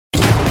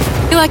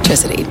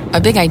Electricity, a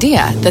big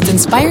idea that's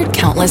inspired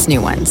countless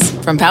new ones.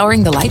 From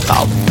powering the light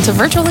bulb to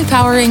virtually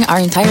powering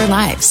our entire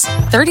lives.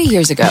 30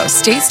 years ago,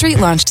 State Street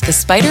launched the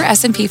SPDR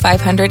S&P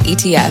 500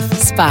 ETF,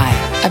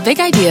 SPY. A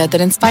big idea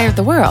that inspired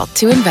the world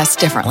to invest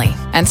differently.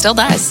 And still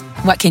does.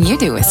 What can you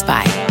do with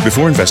SPY?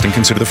 Before investing,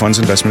 consider the fund's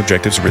investment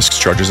objectives, risks,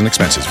 charges, and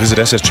expenses. Visit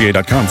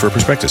ssga.com for a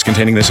prospectus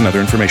containing this and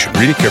other information.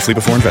 Read it carefully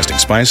before investing.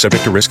 SPY is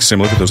subject to risks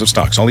similar to those of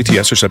stocks. All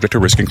ETFs are subject to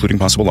risk, including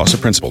possible loss of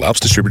principal. Alps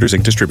Distributors,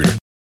 Inc. Distributor.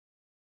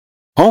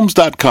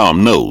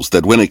 Homes.com knows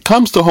that when it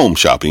comes to home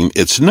shopping,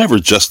 it's never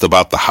just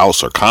about the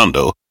house or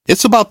condo.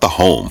 It's about the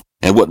home.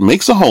 And what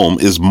makes a home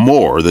is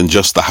more than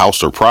just the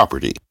house or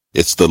property.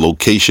 It's the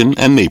location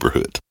and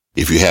neighborhood.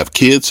 If you have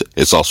kids,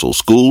 it's also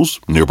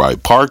schools, nearby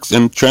parks,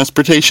 and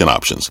transportation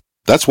options.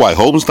 That's why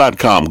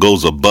Homes.com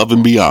goes above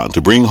and beyond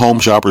to bring home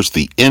shoppers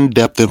the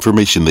in-depth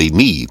information they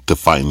need to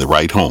find the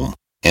right home.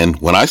 And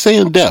when I say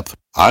in-depth,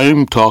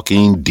 I'm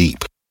talking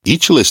deep.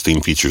 Each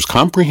listing features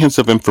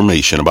comprehensive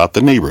information about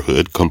the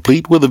neighborhood,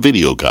 complete with a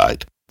video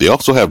guide. They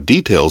also have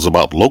details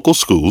about local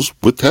schools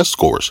with test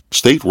scores,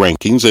 state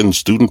rankings, and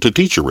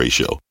student-to-teacher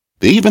ratio.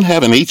 They even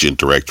have an agent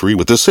directory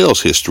with the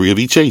sales history of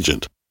each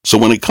agent. So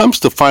when it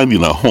comes to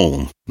finding a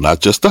home, not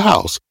just a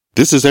house,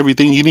 this is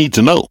everything you need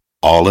to know,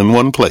 all in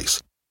one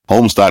place.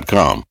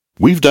 Homes.com.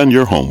 We've done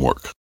your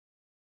homework.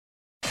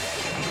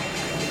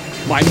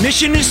 My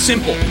mission is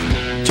simple: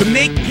 to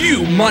make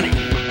you money.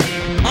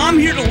 I'm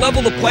here to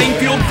level the playing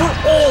field for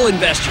all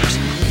investors.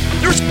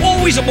 There's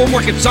always a bull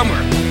market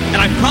somewhere, and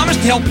I promise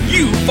to help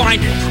you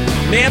find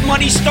it. Mad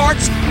Money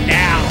starts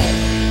now.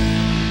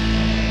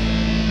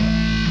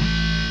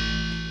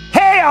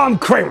 Hey, I'm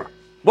Kramer.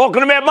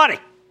 Welcome to Mad Money.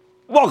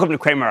 Welcome to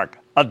Kramer America.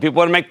 Other people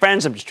want to make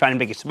friends. I'm just trying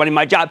to make some money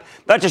my job.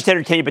 Not just to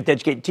entertain you, but to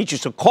educate and teach you.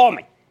 So call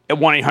me at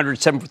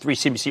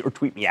 1-800-743-CBC or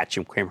tweet me at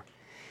Jim Kramer.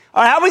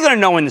 All right, how are we going to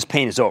know when this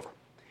pain is over?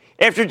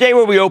 After a day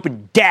where we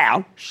opened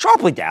down,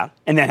 sharply down,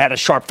 and then had a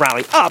sharp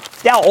rally up,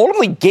 Dow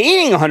ultimately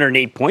gaining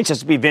 108 points,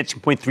 S&P advancing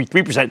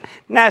 0.33%,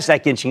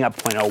 NASDAQ inching up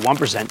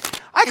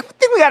 0.01%. I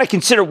think we got to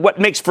consider what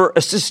makes for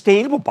a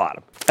sustainable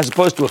bottom, as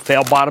opposed to a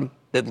failed bottom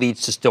that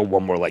leads to still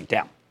one more leg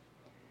down.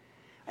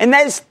 And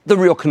that is the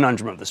real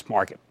conundrum of this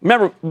market.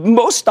 Remember,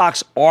 most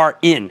stocks are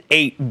in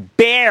a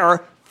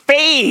bear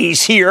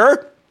phase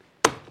here.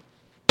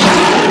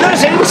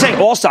 Notice I didn't say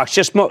all stocks,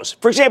 just most.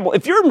 For example,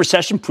 if you're in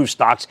recession-proof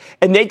stocks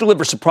and they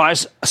deliver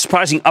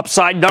surprising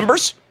upside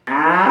numbers,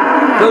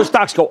 those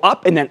stocks go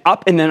up and then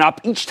up and then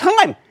up each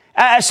time.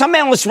 Some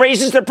analysts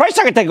raises their price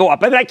target, they go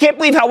up. I mean, I can't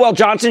believe how well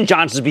Johnson &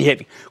 Johnson is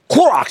behaving.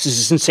 Clorox is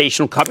a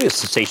sensational company, a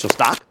sensational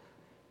stock.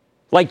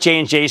 Like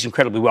J&J is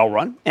incredibly well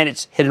run, and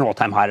it's hit an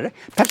all-time high today.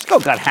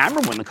 PepsiCo got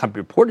hammered when the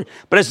company reported,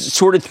 but as it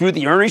sorted through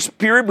the earnings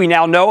period, we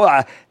now know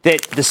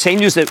that the same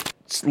news that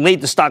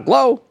laid the stock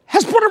low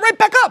has brought it right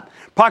back up.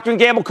 Procter &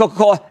 Gamble,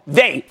 Coca-Cola,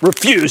 they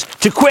refuse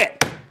to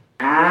quit.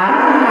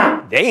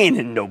 They ain't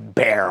in no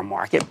bear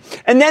market.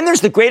 And then there's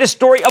the greatest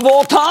story of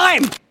all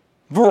time,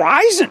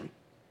 Verizon.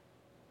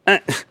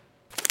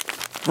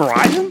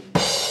 Verizon?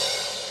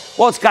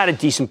 Well, it's got a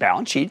decent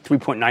balance sheet,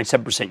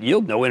 3.97%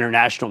 yield, no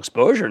international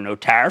exposure, no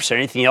tariffs or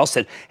anything else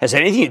that has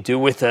anything to do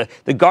with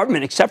the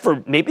government, except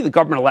for maybe the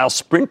government allows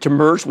Sprint to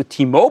merge with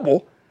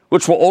T-Mobile,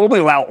 which will ultimately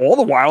allow all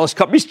the wireless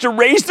companies to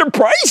raise their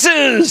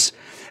prices.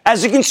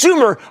 As a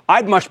consumer,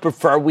 I'd much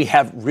prefer we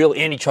have real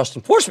antitrust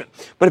enforcement.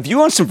 But if you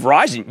own some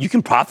Verizon, you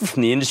can profit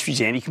from the industry's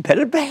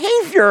anti-competitive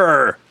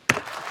behavior.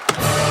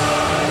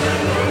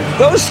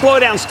 Those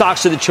slowdown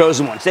stocks are the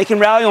chosen ones. They can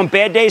rally on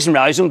bad days and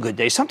rally on good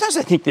days. Sometimes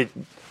I think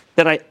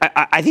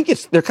I think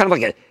they're kind of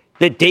like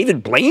that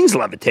David Blaine's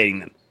levitating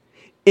them.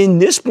 In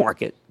this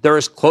market, they're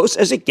as close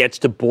as it gets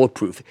to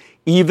bulletproof,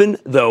 even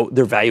though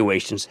their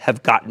valuations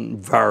have gotten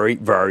very,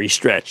 very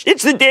stretched.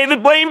 It's the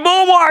David Blaine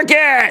bull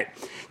market.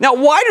 Now,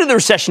 why do the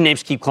recession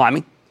names keep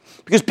climbing?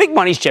 Because big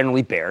money's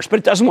generally bearish, but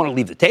it doesn't want to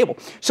leave the table.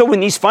 So when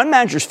these fund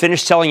managers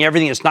finish selling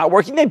everything that's not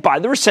working, they buy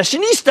the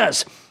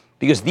recessionistas,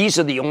 because these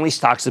are the only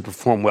stocks that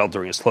perform well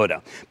during a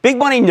slowdown. Big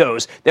money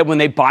knows that when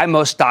they buy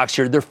most stocks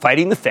here, they're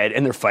fighting the Fed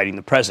and they're fighting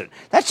the president.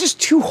 That's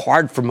just too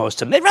hard for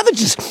most of them. They'd rather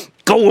just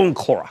go own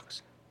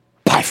Clorox,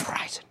 buy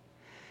Verizon.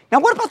 Now,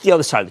 what about the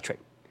other side of the trade?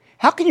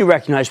 How can you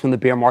recognize when the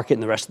bear market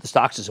and the rest of the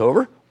stocks is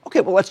over?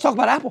 Okay, well, let's talk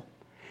about Apple.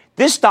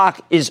 This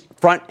stock is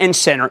front and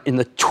center in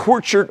the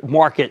tortured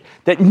market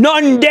that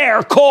none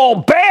dare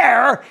call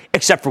bear,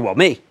 except for, well,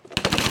 me.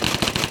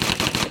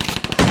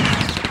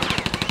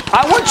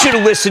 I want you to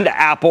listen to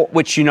Apple,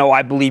 which you know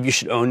I believe you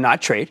should own,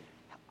 not trade.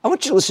 I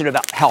want you to listen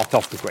about how it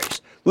fell to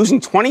grace. Losing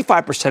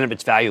 25% of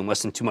its value in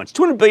less than 2 months.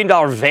 $200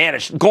 billion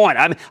vanished. Gone.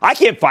 I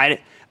can't find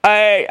it.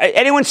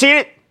 Anyone seen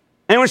it?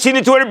 Anyone seen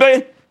the $200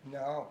 billion?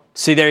 No.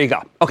 See, there you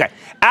go. Okay.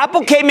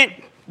 Apple came in.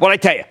 What'd I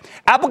tell you?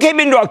 Apple came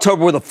into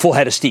October with a full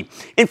head of steam.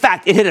 In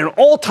fact, it hit an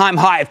all-time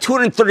high of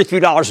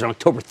 $233 on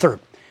October 3rd.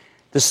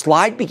 The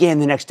slide began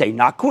the next day,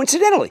 not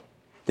coincidentally,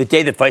 the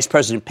day that Vice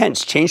President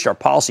Pence changed our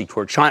policy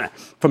toward China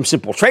from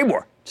simple trade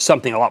war to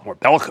something a lot more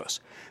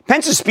bellicose.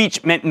 Pence's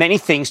speech meant many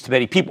things to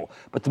many people,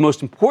 but the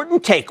most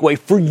important takeaway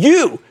for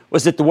you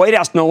was that the White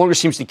House no longer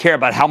seems to care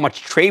about how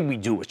much trade we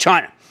do with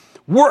China.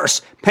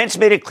 Worse, Pence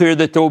made it clear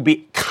that there will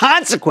be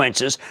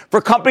consequences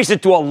for companies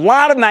that do a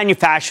lot of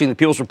manufacturing in the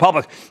People's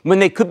Republic when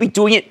they could be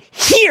doing it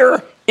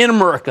here in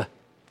America.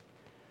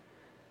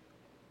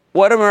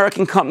 What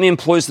American company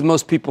employs the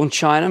most people in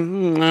China? I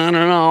don't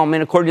know. I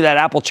mean, according to that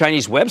Apple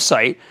Chinese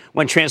website,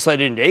 when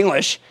translated into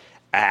English,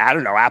 I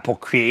don't know, Apple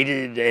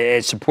created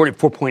and supported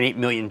 4.8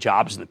 million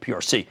jobs in the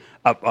PRC,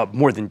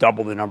 more than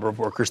double the number of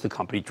workers the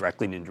company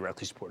directly and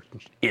indirectly supports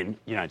in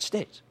the United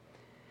States.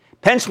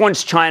 Pence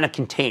wants China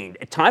contained.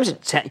 At times,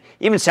 it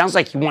even sounds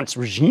like he wants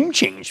regime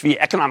change via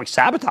economic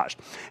sabotage.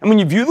 And when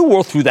you view the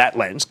world through that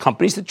lens,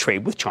 companies that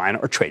trade with China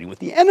are trading with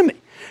the enemy.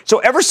 So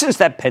ever since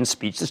that Pence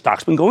speech, the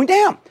stock's been going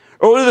down.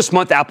 Earlier this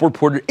month, Apple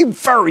reported a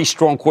very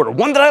strong quarter,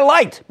 one that I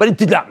liked, but it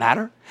did not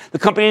matter. The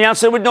company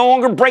announced it would no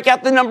longer break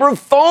out the number of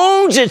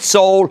phones it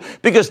sold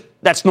because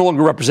that's no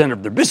longer representative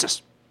of their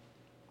business.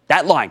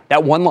 That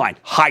one line,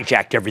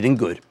 hijacked everything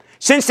good.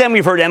 Since then,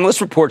 we've heard endless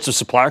reports of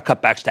supplier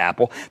cutbacks to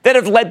Apple that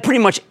have led pretty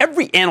much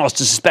every analyst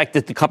to suspect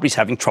that the company's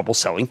having trouble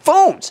selling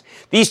phones.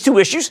 These two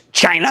issues,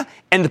 China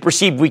and the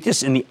perceived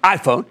weakness in the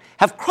iPhone,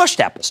 have crushed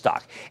Apple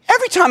stock.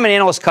 Every time an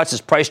analyst cuts his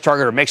price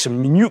target or makes a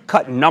minute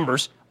cut in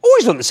numbers,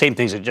 always on the same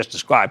things I just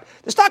described,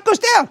 the stock goes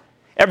down.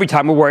 Every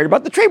time we're worried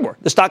about the trade war,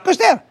 the stock goes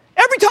down.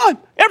 Every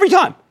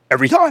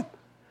time.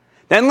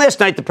 Then last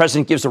night, the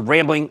president gives a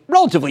rambling,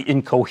 relatively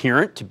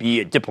incoherent, to be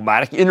a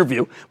diplomatic,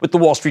 interview with the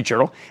Wall Street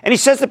Journal, and he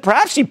says that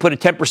perhaps he put a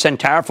 10%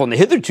 tariff on the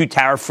hitherto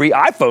tariff-free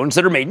iPhones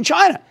that are made in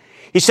China.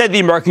 He said the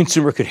American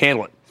consumer could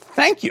handle it.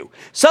 Thank you.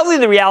 Suddenly,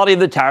 the reality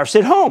of the tariffs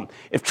hit home.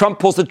 If Trump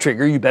pulls the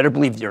trigger, you better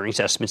believe the earnings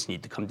estimates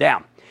need to come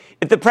down.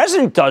 If the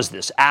president does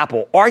this,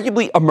 Apple,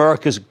 arguably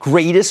America's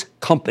greatest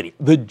company,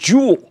 the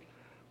jewel,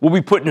 will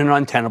be put in an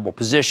untenable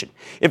position.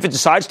 If it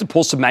decides to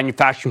pull some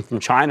manufacturing from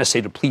China,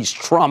 say to please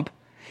Trump,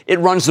 it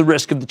runs the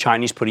risk of the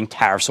Chinese putting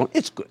tariffs on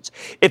its goods.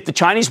 If the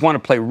Chinese want to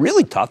play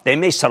really tough, they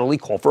may subtly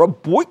call for a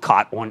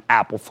boycott on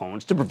Apple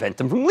phones to prevent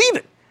them from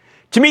leaving.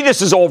 To me,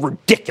 this is all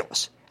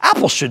ridiculous.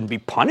 Apple shouldn't be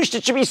punished.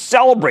 It should be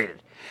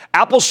celebrated.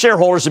 Apple's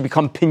shareholders have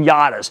become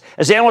piñatas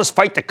as analysts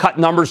fight to cut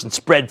numbers and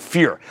spread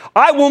fear.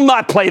 I will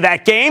not play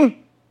that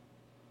game.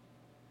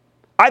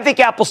 I think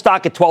Apple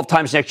stock at 12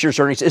 times next year's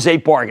earnings is a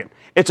bargain.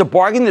 It's a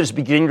bargain that is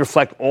beginning to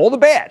reflect all the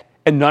bad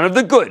and none of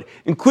the good,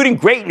 including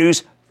great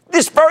news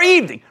this very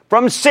evening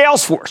from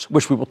Salesforce,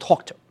 which we will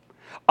talk to.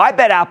 I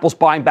bet Apple's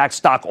buying back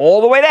stock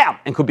all the way down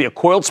and could be a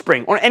coiled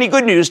spring on any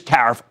good news,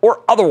 tariff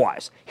or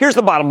otherwise. Here's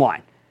the bottom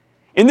line.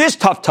 In this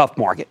tough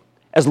market,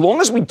 as long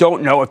as we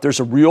don't know if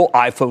there's a real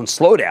iPhone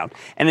slowdown,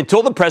 and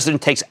until the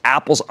president takes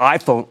Apple's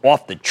iPhone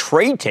off the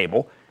trade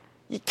table,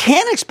 you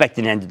can't expect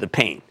an end to the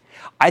pain.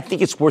 I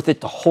think it's worth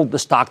it to hold the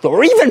stock, though,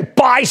 or even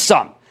buy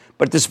some.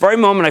 But at this very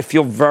moment, I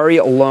feel very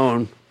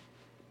alone.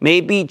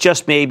 Maybe,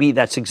 just maybe,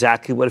 that's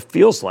exactly what it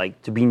feels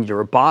like to be near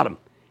a bottom,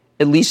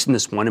 at least in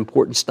this one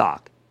important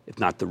stock, if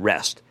not the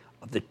rest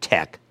of the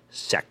tech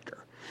sector.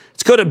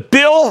 Let's go to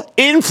Bill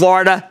in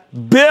Florida.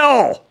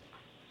 Bill.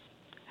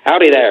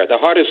 Howdy there, the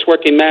hardest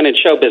working man in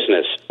show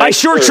business. I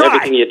sure try.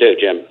 Everything you do,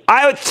 Jim.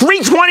 I at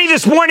 3:20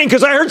 this morning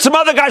because I heard some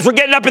other guys were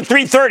getting up at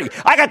 3:30.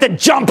 I got to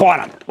jump on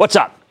them. What's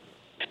up?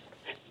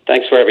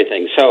 Thanks for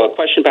everything. So a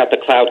question about the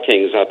Cloud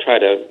Kings. I'll try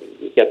to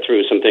get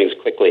through some things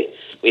quickly.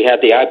 We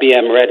had the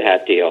IBM Red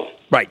Hat deal.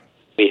 Right.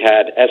 We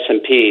had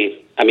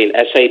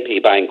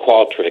SAP buying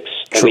Qualtrics.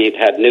 And we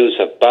had news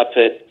of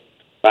Buffett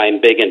buying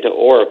big into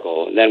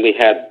Oracle. And then we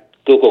had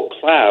Google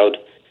Cloud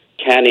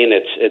canning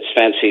its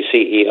fancy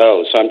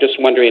CEO. So I'm just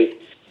wondering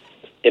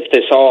if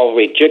this all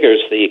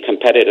rejiggers the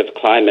competitive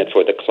climate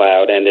for the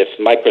cloud and if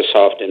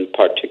Microsoft in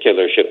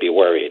particular should be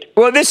worried.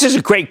 Well, this is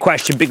a great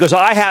question because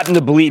I happen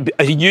to believe,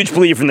 a huge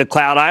believer in the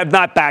cloud. I have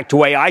not backed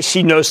away. I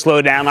see no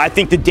slowdown. I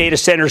think the data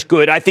center is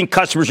good. I think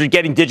customers are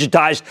getting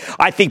digitized.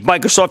 I think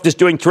Microsoft is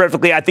doing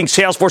terrifically. I think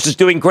Salesforce is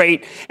doing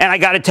great. And I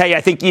got to tell you,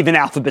 I think even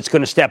Alphabet's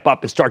going to step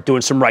up and start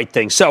doing some right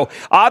things. So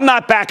I'm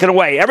not backing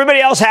away.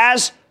 Everybody else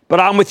has, but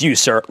I'm with you,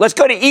 sir. Let's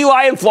go to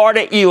Eli in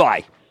Florida.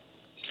 Eli.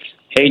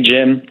 Hey,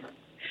 Jim.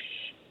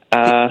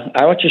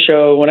 I watch your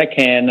show when I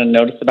can, and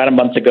noticed about a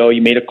month ago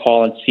you made a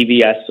call on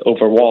CVS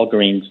over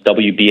Walgreens,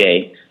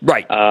 WBA.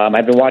 Right.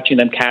 I've been watching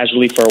them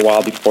casually for a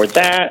while before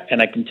that,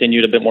 and I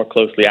continued a bit more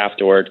closely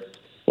afterward.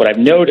 What I've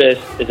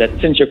noticed is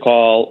that since your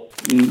call,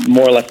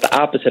 more or less the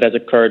opposite has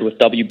occurred with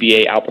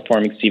WBA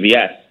outperforming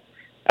CVS.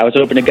 I was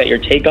hoping to get your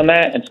take on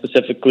that, and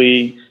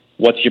specifically,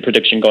 what's your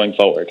prediction going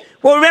forward?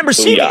 Well, remember,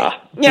 CVS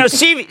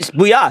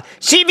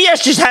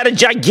just had a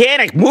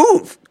gigantic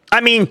move.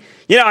 I've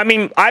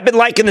been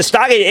liking the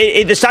stock.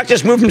 The stock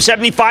just moved from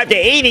 75 to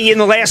 80 in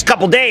the last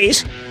couple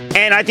days,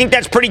 and I think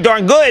that's pretty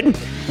darn good.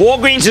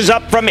 Walgreens is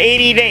up from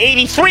 80 to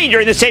 83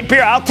 during the same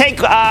period. I'll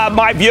take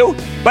my view,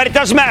 but it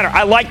doesn't matter.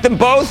 I like them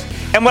both,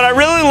 and what I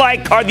really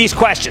like are these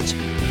questions,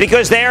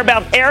 because they are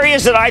about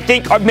areas that I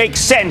think make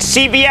sense.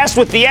 CVS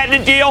with the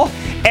Aetna deal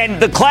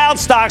and the cloud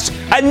stocks.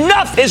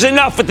 Enough is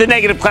enough with the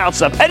negative cloud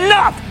stuff.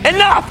 Enough.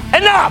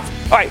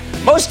 All right,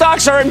 most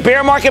stocks are in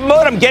bear market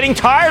mode. I'm getting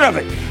tired of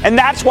it. And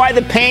that's why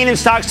the pain in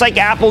stocks like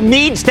Apple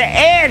needs to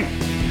end.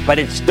 But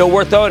it's still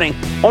worth owning.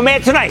 On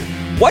Man Tonight,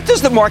 What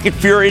does the market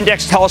fear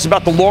index tell us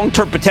about the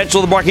long-term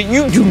potential of the market?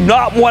 You do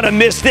not want to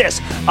miss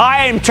this.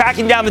 I am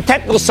tracking down the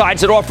technical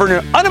sides that offer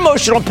an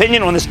unemotional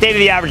opinion on the state of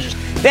the averages.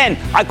 Then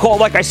I call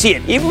it like I see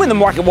it, even when the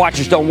market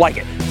watchers don't like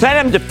it. Tonight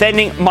I'm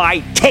defending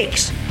my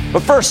takes.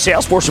 But first,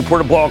 Salesforce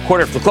reported blowout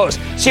quarter after the close.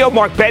 CEO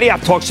Mark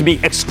Benioff talks to me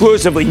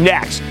exclusively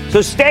next.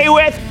 So stay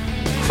with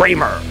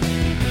Cramer.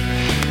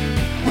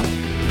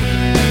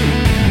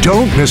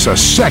 Don't miss a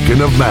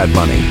second of Mad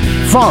Money.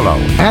 Follow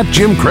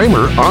 @Jim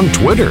Cramer on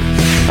Twitter.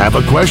 Have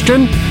a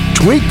question?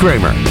 Tweet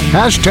Cramer.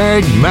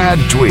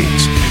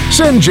 #MadTweets.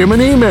 Send Jim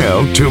an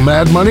email to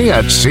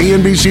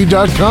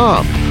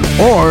madmoney@cnbc.com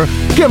or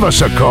give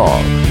us a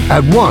call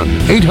at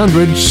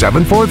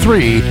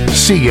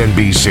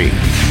 1-800-743-CNBC.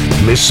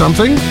 Miss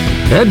something?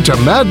 Head to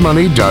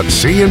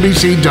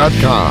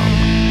madmoney.cnbc.com.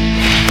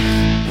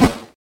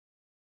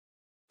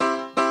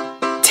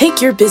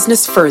 Take your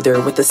business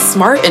further with the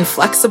smart and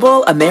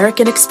flexible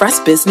American Express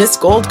Business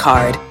Gold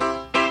Card.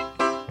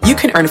 You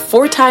can earn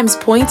 4 times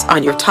points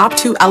on your top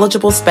 2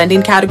 eligible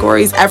spending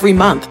categories every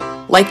month,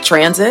 like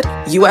transit,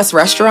 U.S.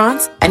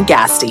 restaurants, and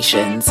gas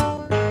stations.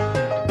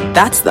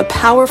 That's the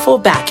powerful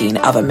backing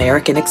of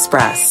American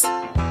Express.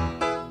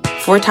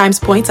 4 times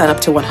points on up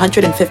to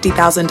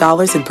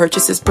 $150,000 in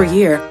purchases per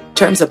year.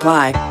 Terms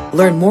apply.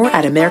 Learn more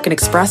at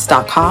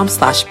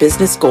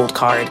americanexpress.com/business gold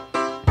card.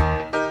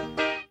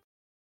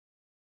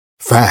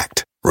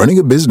 Fact. Running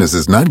a business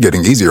is not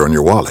getting easier on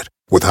your wallet.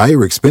 With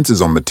higher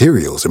expenses on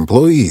materials,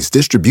 employees,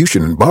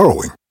 distribution, and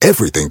borrowing,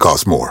 everything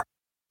costs more.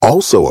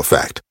 Also a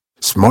fact.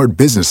 Smart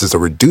businesses are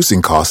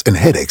reducing costs and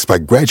headaches by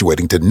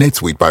graduating to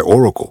NetSuite by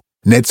Oracle.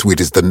 NetSuite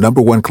is the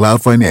 #1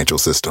 cloud financial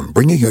system,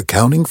 bringing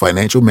accounting,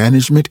 financial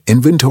management,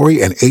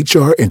 inventory, and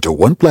HR into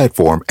one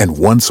platform and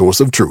one source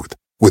of truth.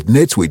 With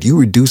NetSuite, you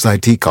reduce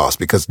IT costs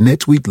because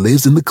NetSuite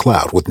lives in the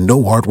cloud with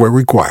no hardware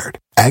required,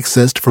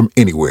 accessed from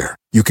anywhere.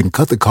 You can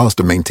cut the cost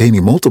of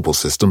maintaining multiple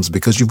systems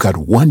because you've got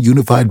one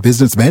unified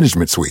business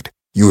management suite.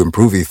 You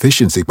improve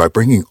efficiency by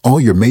bringing all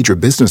your major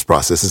business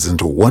processes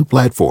into one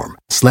platform,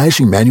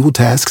 slashing manual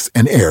tasks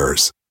and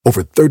errors.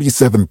 Over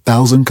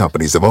 37,000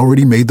 companies have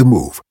already made the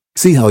move.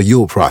 See how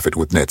you'll profit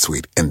with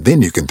NetSuite, and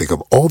then you can think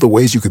of all the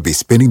ways you could be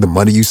spending the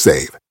money you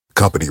save.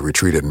 Company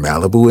retreat in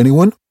Malibu,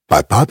 anyone?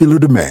 By popular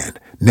demand,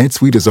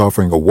 NetSuite is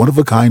offering a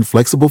one-of-a-kind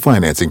flexible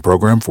financing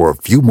program for a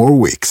few more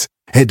weeks.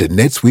 Head to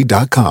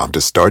netsuite.com to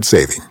start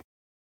saving.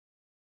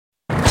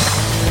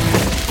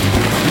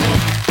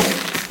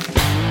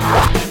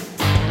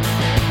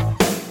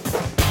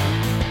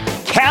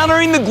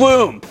 Countering the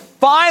gloom.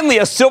 Finally,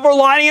 a silver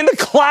lining in the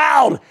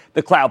cloud.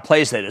 The cloud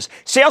plays, that is.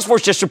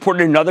 Salesforce just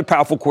reported another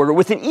powerful quarter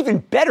with an even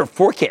better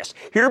forecast.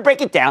 Here to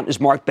break it down is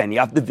Mark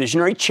Benioff, the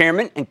visionary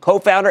chairman and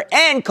co-founder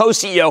and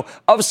co-CEO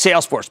of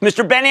Salesforce.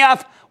 Mr.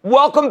 Benioff,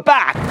 welcome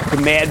back to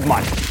Mad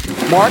Money.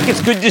 Mark,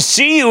 it's good to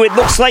see you. It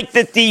looks like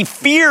that the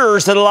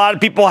fears that a lot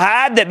of people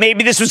had that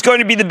maybe this was going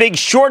to be the big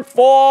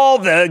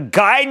shortfall, the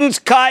guidance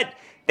cut,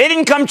 they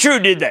didn't come true,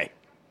 did they?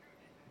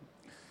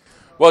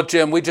 Well,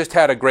 Jim, we just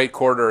had a great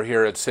quarter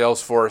here at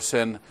Salesforce,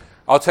 and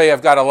I'll tell you,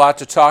 I've got a lot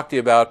to talk to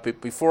you about,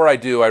 but before I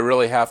do, I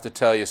really have to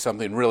tell you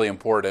something really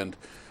important,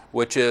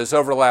 which is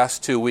over the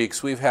last 2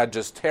 weeks, we've had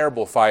just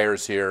terrible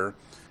fires here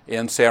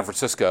in San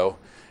Francisco,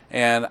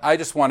 and I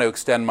just want to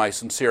extend my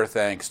sincere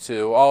thanks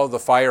to all of the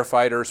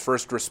firefighters,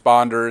 first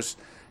responders,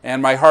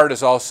 and my heart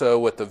is also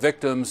with the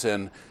victims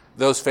and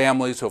those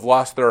families who have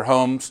lost their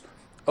homes.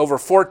 Over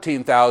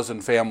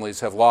 14,000 families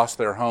have lost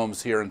their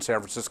homes here in San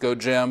Francisco,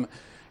 Jim,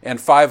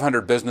 and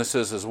 500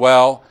 businesses as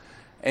well.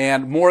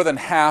 And more than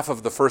half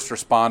of the first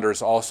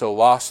responders also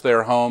lost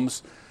their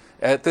homes.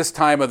 At this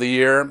time of the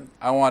year,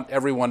 I want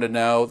everyone to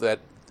know that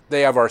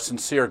they have our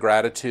sincere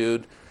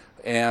gratitude,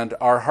 and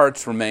our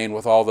hearts remain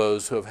with all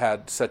those who have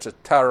had such a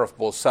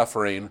terrible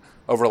suffering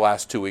over the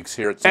last 2 weeks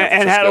here at San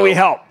Francisco. And how do we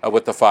help?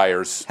 With the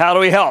fires. How do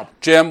we help?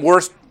 Jim,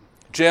 we're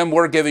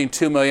giving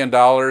 $2 million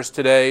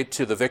today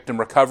to the victim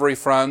recovery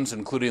funds,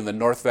 including the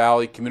North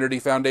Valley Community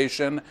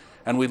Foundation,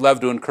 and we'd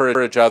love to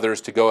encourage others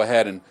to go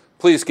ahead and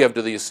please give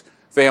to these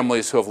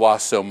families who have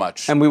lost so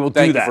much. And we will do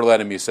that. Thank you for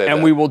letting me say that.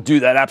 And we will do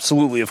that,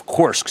 absolutely, of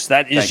course, because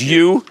that is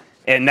you.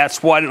 And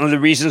that's one of the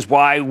reasons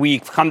why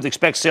we've come to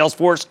expect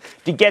Salesforce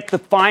to get the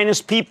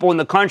finest people in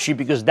the country,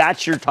 because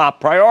that's your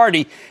top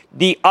priority.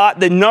 The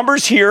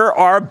numbers here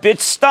are a bit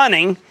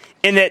stunning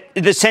in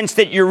the sense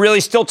that you're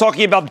really still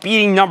talking about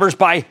beating numbers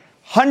by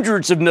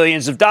hundreds of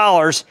millions of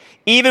dollars,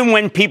 even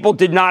when people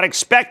did not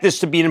expect this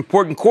to be an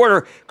important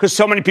quarter because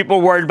so many people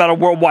are worried about a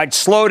worldwide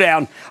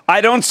slowdown.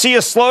 I don't see a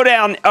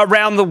slowdown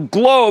around the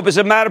globe. As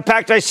a matter of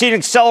fact, I see an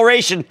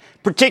acceleration,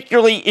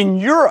 particularly in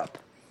Europe.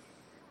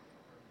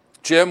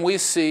 Jim, we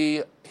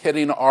see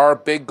hitting our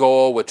big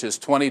goal, which is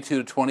 $22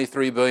 to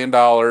 $23 billion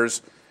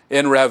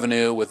in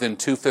revenue within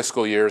 2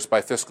 fiscal years by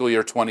fiscal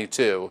year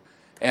 22.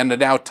 And to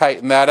now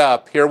tighten that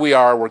up, here we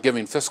are, we're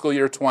giving fiscal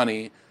year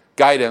 20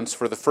 guidance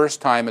for the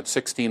first time at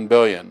 $16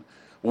 billion.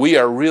 We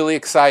are really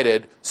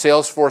excited.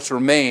 Salesforce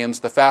remains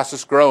the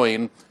fastest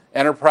growing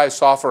enterprise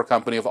software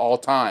company of all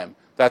time.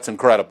 That's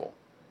incredible.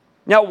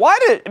 Now,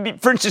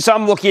 for instance,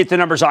 I'm looking at the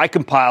numbers I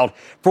compiled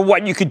for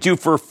what you could do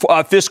for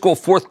fiscal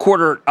fourth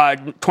quarter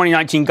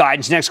 2019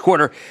 guidance next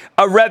quarter.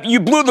 You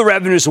blew the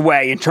revenues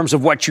away in terms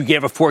of what you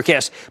gave a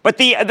forecast. But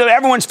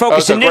everyone's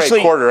focused initially. It was a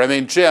great quarter. I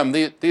mean, Jim,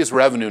 these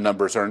revenue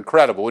numbers are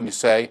incredible, wouldn't you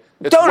say?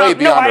 It's way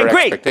beyond our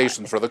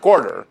expectations for the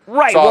quarter.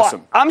 Right. It's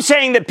awesome. Well, I'm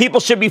saying that people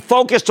should be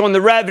focused on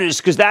the revenues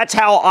because that's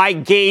how I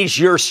gauge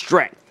your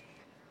strength.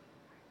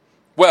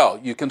 Well,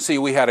 you can see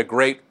we had a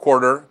great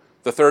quarter.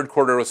 The third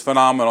quarter was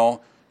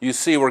phenomenal. You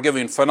see we're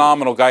giving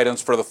phenomenal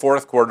guidance for the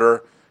fourth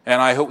quarter,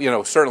 and I hope,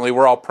 certainly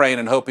we're all praying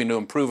and hoping to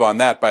improve on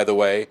that, by the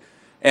way.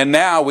 And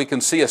now we can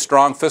see a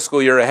strong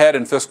fiscal year ahead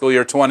in fiscal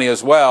year 20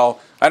 as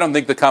well. I don't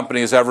think the company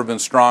has ever been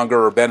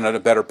stronger or been in a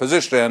better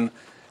position.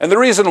 And the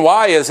reason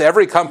why is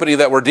every company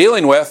that we're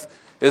dealing with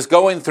is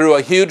going through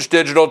a huge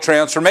digital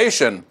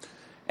transformation.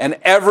 And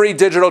every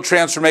digital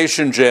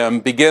transformation,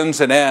 Jim,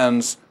 begins and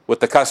ends with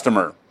the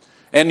customer.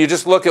 And you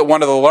just look at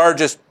one of the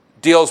largest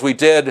deals we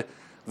did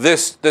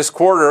this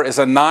quarter is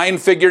a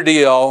 9-figure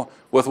deal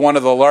with one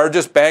of the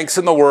largest banks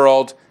in the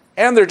world,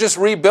 and they're just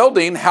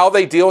rebuilding how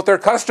they deal with their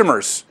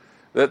customers.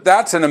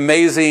 That's an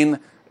amazing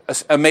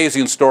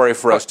story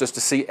for us, just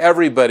to see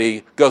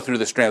everybody go through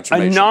this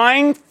transformation. A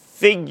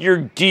 9-figure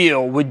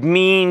deal would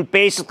mean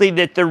basically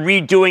that they're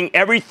redoing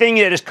everything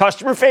that is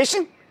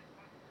customer-facing?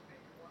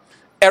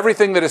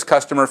 Everything that is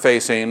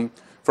customer-facing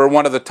for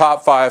one of the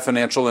top 5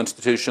 financial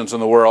institutions in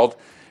the world.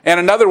 And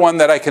another one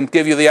that I can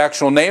give you the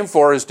actual name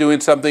for is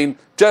doing something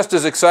just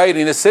as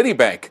exciting as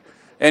Citibank.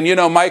 And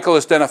Michael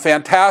has done a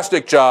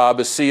fantastic job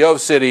as CEO of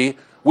Citi.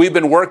 We've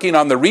been working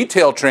on the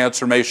retail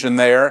transformation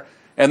there.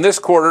 And this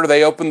quarter,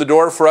 they opened the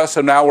door for us,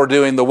 and now we're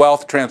doing the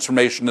wealth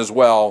transformation as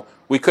well.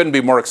 We couldn't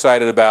be more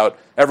excited about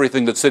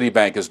everything that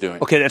Citibank is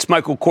doing. Okay, that's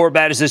Michael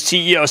Corbat as the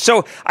CEO.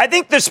 So I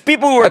think there's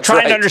people who are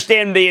trying to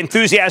understand the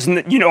enthusiasm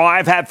that,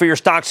 I've had for your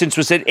stock since it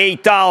was at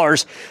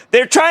 $8.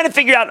 They're trying to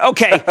figure out,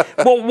 okay,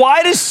 well,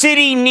 why does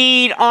Citi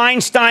need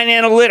Einstein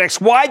Analytics?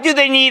 Why do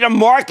they need a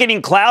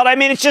marketing cloud? I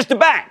mean, it's just a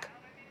bank.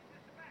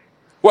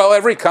 Well,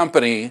 every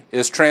company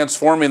is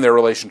transforming their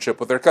relationship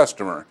with their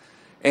customer.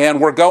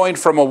 And we're going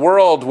from a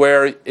world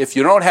where if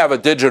you don't have a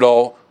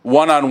digital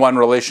one-on-one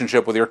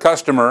relationship with your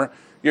customer,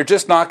 you're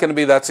just not going to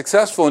be that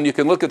successful. And you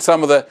can look at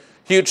some of the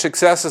huge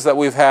successes that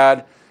we've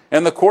had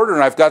in the quarter.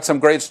 And I've got some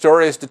great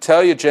stories to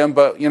tell you, Jim.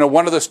 But,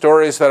 one of the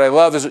stories that I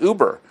love is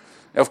Uber.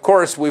 Of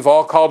course, we've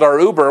all called our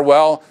Uber.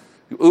 Well,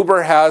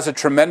 Uber has a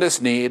tremendous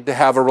need to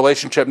have a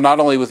relationship not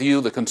only with you,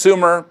 the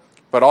consumer,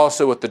 but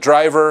also with the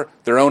driver,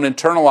 their own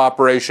internal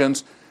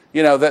operations.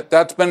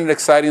 That's been an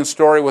exciting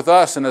story with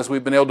us. And as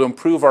we've been able to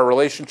improve our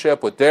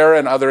relationship with Dara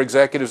and other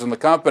executives in the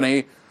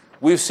company,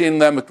 we've seen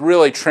them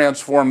really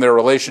transform their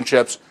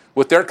relationships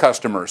with their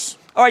customers.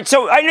 All right,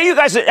 so I know you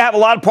guys have a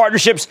lot of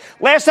partnerships.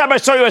 Last time I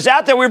saw you was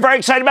out there, we were very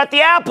excited about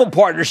the Apple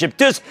partnership.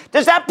 Does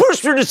that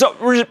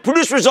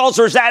produce results,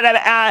 or is that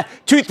a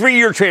 2-3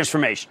 year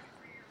transformation?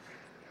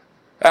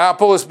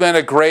 Apple has been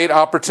a great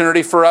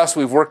opportunity for us.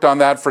 We've worked on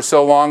that for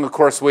so long. Of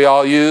course, we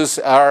all use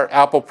our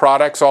Apple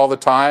products all the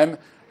time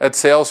at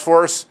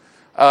Salesforce.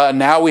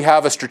 Now we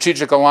have a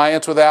strategic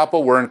alliance with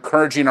Apple. We're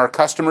encouraging our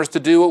customers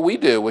to do what we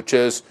do, which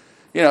is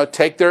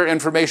take their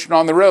information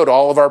on the road.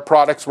 All of our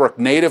products work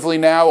natively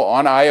now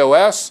on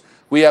iOS.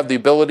 We have the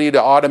ability to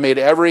automate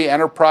every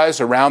enterprise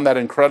around that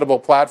incredible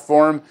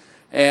platform,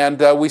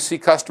 and we see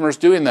customers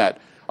doing that.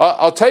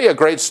 I'll tell you a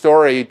great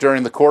story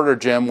during the quarter,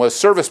 Jim, was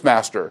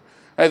ServiceMaster.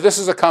 This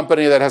is a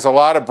company that has a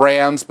lot of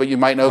brands, but you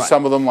might know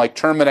some of them like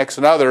Terminix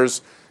and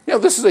others.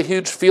 This is a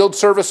huge field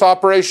service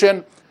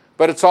operation,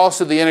 but it's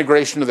also the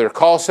integration of their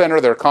call center,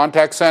 their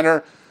contact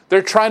center.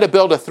 They're trying to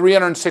build a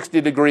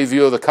 360-degree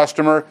view of the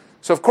customer.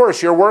 So, of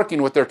course, you're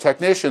working with their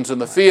technicians in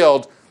the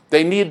field.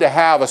 They need to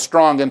have a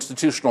strong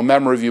institutional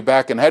memory view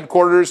back in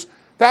headquarters.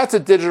 That's a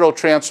digital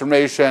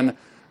transformation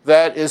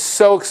that is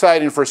so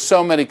exciting for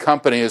so many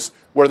companies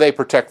where they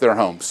protect their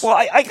homes. Well,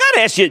 I got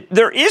to ask you,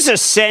 there is a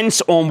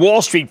sense on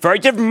Wall Street, very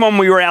different from when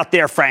we were out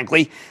there,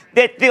 frankly,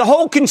 that the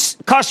whole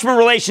customer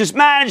relations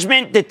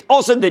management, that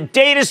also the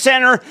data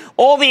center,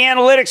 all the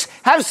analytics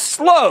have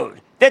slowed,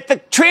 that the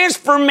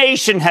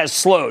transformation has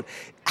slowed.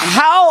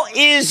 How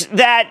is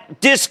that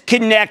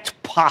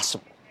disconnect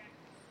possible?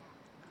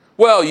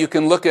 Well, you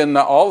can look in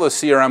all the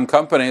CRM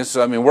companies.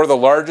 I mean, we're the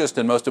largest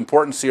and most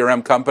important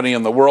CRM company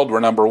in the world.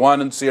 We're number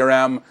one in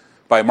CRM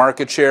by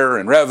market share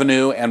and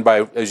revenue, and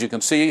by, as you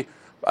can see,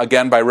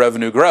 again, by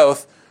revenue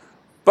growth.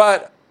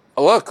 But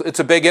look, it's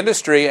a big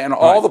industry, and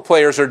all the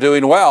players are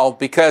doing well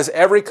because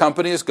every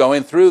company is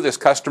going through this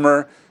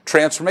customer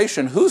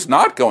transformation. Who's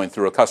not going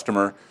through a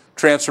customer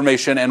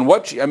transformation? And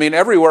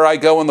everywhere I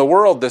go in the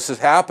world, this is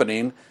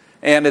happening,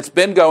 and it's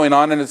been going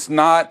on, and it's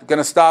not going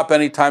to stop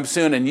anytime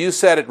soon. And you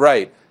said it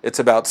right. It's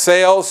about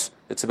sales,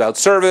 it's about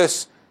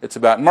service, it's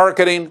about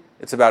marketing,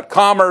 it's about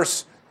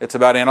commerce, it's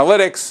about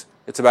analytics,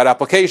 it's about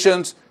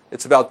applications,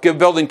 it's about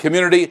building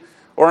community.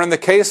 Or in the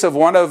case of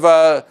one of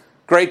a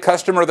great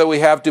customer that we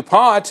have,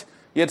 DuPont,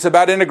 it's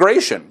about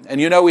integration.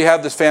 And we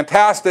have this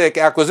fantastic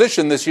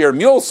acquisition this year,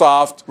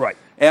 MuleSoft. Right.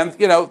 and,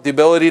 the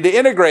ability to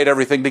integrate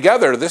everything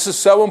together. This is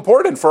so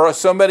important for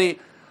so many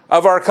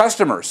of our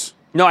customers.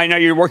 No, I know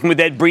you're working with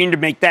Ed Breen to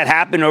make that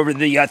happen over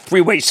the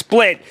three-way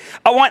split.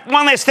 One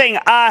last thing.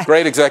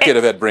 Great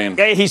executive, Ed Breen.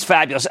 He's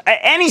fabulous.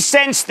 Any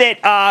sense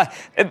that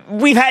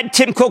we've had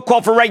Tim Cook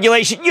call for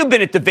regulation? You've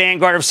been at the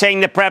vanguard of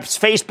saying that perhaps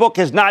Facebook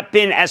has not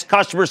been as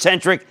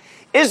customer-centric.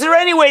 Is there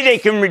any way they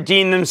can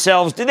redeem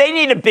themselves? Do they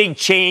need a big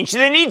change? Do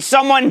they need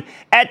someone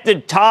at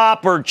the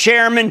top or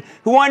chairman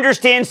who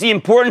understands the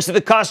importance of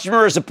the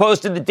customer as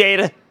opposed to the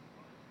data?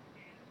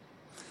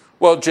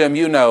 Well, Jim,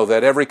 you know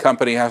that every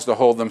company has to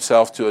hold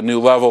themselves to a new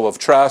level of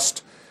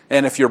trust.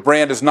 And if your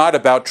brand is not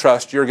about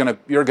trust, you're going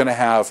to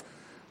have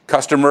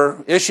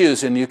customer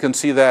issues. And you can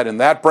see that in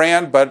that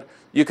brand, but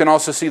you can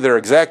also see their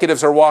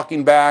executives are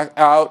walking back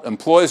out,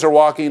 employees are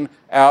walking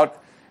out.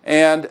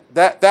 And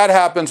that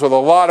happens with a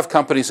lot of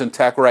companies in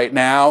tech right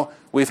now.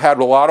 We've had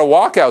a lot of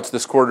walkouts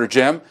this quarter,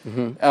 Jim.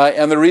 Mm-hmm.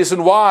 And the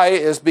reason why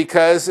is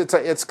because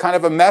it's kind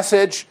of a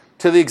message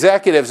to the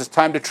executives. It's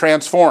time to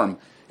transform.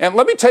 And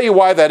let me tell you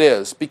why that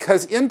is.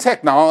 Because in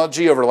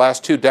technology over the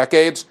last 2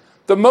 decades,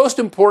 the most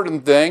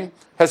important thing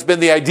has been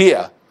the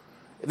idea.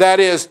 That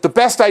is, the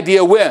best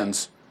idea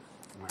wins.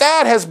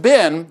 That has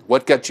been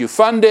what gets you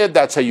funded.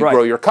 That's how you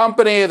grow your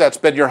company. That's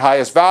been your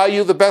highest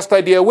value. The best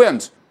idea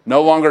wins.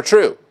 No longer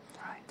true.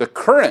 The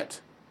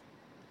current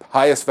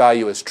highest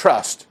value is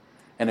trust.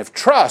 And if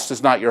trust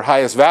is not your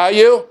highest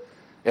value,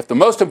 if the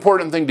most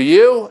important thing to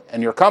you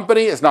and your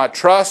company is not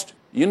trust,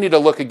 you need to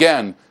look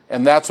again.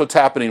 And that's what's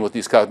happening with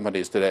these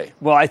companies today.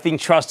 Well, I think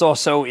trust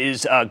also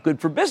is good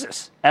for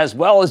business, as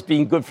well as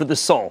being good for the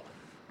soul.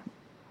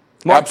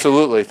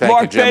 Absolutely.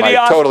 Thank you, Jim.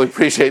 I totally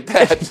appreciate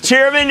that.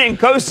 Chairman and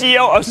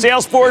co-CEO of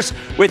Salesforce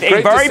with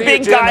a very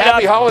big guide up.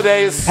 Happy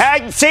holidays.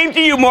 Same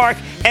to you, Mark.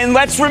 And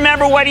let's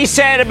remember what he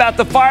said about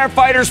the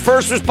firefighters,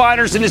 first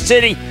responders in the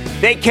city.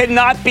 They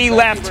cannot be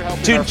left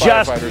to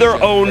just their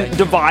own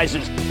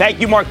devices. Thank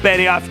you, Mark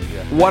Benioff.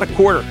 What a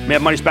quarter.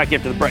 Mad Money's back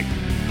after the break.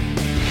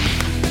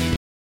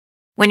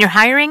 When you're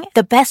hiring,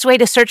 the best way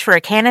to search for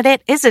a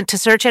candidate isn't to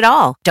search at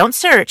all. Don't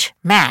search,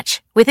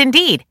 match with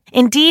Indeed.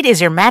 Indeed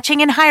is your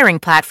matching and hiring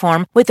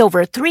platform with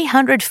over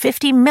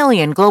 350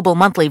 million global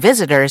monthly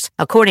visitors,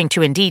 according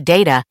to Indeed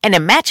data, and a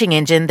matching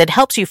engine that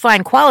helps you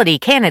find quality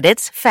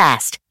candidates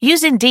fast.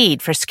 Use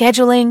Indeed for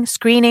scheduling,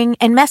 screening,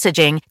 and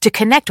messaging to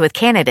connect with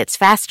candidates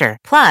faster.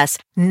 Plus,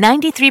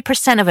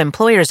 93% of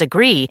employers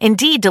agree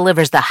Indeed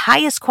delivers the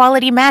highest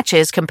quality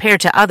matches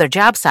compared to other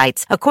job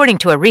sites, according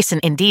to a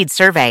recent Indeed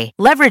survey.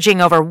 Leveraging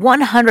over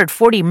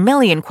 140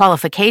 million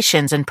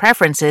qualifications and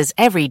preferences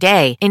every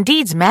day,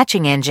 Indeed's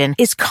matching engine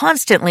is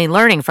constantly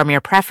learning from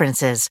your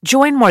preferences.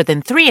 Join more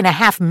than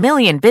 3.5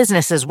 million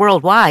businesses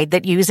worldwide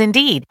that use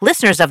Indeed.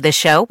 Listeners of this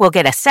show will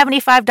get a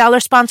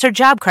 $75 sponsored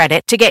job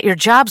credit to get your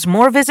jobs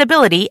more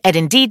visibility at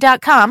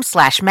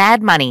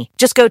Indeed.com/madmoney.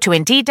 Just go to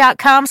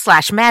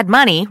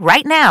Indeed.com/madmoney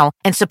right now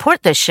and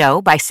support this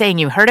show by saying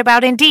you heard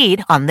about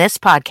Indeed on this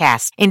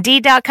podcast.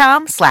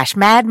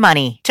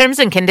 Indeed.com/madmoney. Terms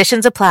and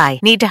conditions apply.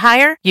 Need to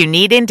hire? You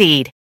need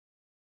Indeed.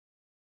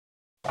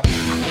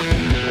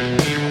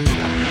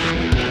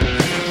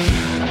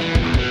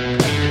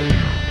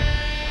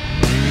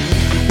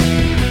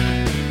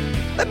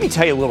 Let me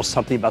tell you a little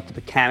something about the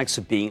mechanics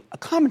of being a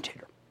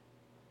commentator.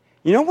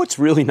 You know what's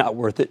really not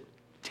worth it?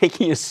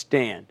 Taking a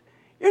stand.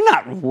 You're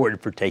not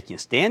rewarded for taking a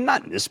stand,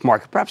 not in this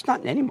market, perhaps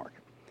not in any market.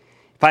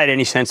 If I had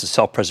any sense of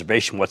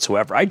self-preservation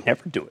whatsoever, I'd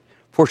never do it.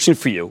 Fortunately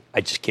for you,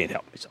 I just can't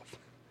help myself.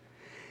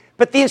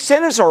 But the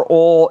incentives are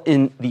all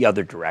in the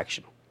other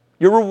direction.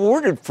 You're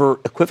rewarded for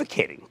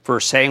equivocating, for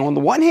saying on the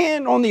one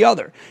hand, on the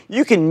other.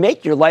 You can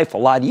make your life a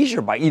lot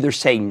easier by either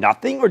saying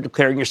nothing or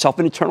declaring yourself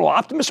an eternal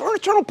optimist or an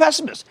eternal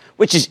pessimist,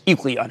 which is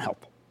equally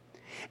unhelpful.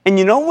 And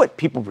you know what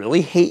people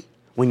really hate?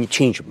 When you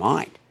change your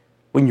mind,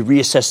 when you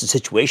reassess the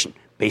situation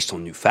based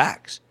on new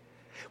facts.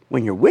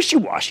 When you're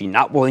wishy-washy,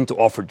 not willing to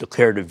offer a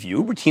declarative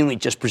view, routinely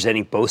just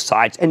presenting both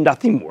sides and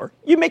nothing more,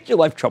 you make your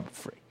life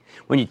trouble-free.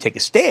 When you take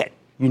a stand,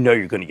 you know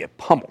you're going to get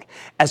pummeled,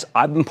 as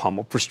I've been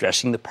pummeled for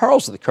stressing the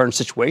perils of the current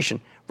situation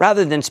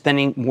rather than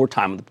spending more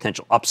time on the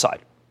potential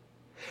upside.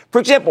 For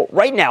example,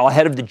 right now,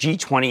 ahead of the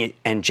G20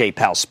 and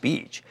J-PAL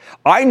speech,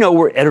 I know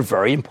we're at a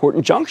very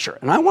important juncture,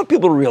 and I want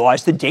people to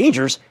realize the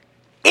dangers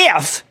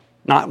if,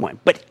 not when,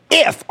 but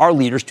if our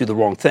leaders do the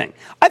wrong thing.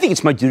 I think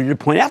it's my duty to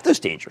point out those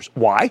dangers.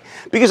 Why?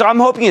 Because I'm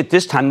hoping at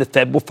this time the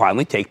Fed will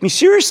finally take me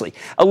seriously.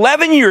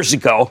 11 years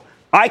ago,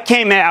 I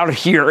came out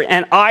here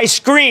and I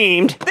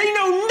screamed, "They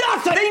know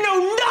nothing! They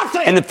know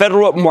nothing!" And the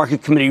Federal Open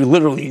Market Committee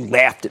literally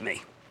laughed at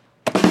me.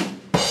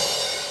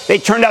 They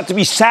turned out to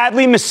be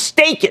sadly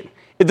mistaken.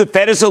 If the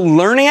Fed is a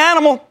learning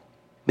animal,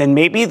 then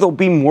maybe they'll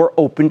be more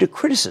open to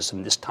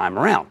criticism this time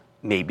around.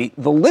 Maybe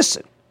they'll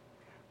listen.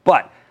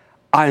 But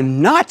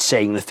I'm not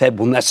saying the Fed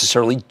will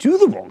necessarily do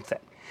the wrong thing.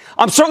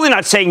 I'm certainly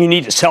not saying you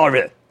need to sell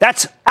everything.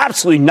 That's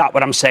absolutely not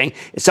what I'm saying.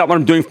 It's not what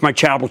I'm doing for my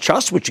charitable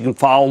trust, which you can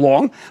follow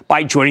along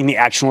by joining the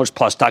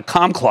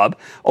ActionAlertsPlus.com club,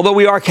 although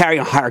we are carrying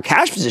a higher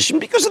cash position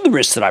because of the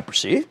risks that I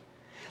perceive.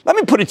 Let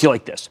me put it to you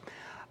like this.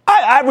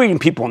 I'm reading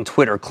people on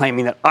Twitter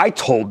claiming that I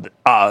told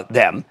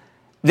them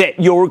that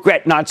you'll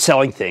regret not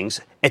selling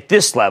things at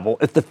this level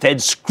if the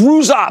Fed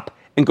screws up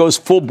and goes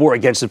full bore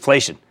against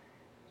inflation.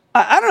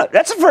 I don't know.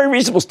 That's a very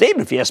reasonable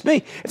statement if you ask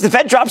me. If the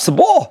Fed drops the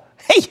ball,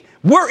 hey,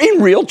 we're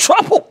in real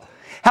trouble.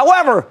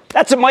 However,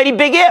 that's a mighty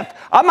big if.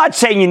 I'm not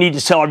saying you need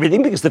to sell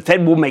everything because the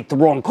Fed will make the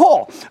wrong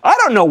call. I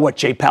don't know what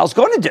Jay Powell's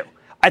going to do.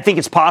 I think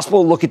it's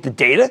possible to look at the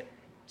data,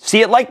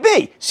 see it like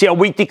me, see how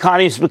weak the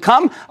economy has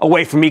become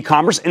away from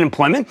e-commerce and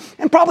employment,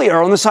 and probably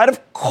err on the side of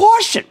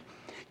caution,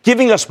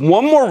 giving us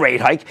one more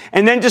rate hike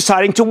and then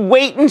deciding to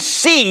wait and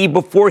see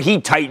before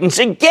he tightens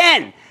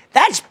again.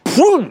 That's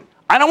prudent.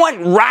 I don't want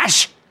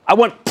rash. I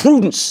want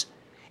prudence.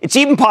 It's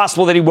even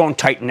possible that he won't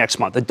tighten next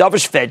month. A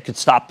dovish Fed could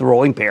stop the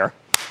rolling bear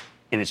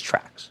in its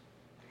tracks.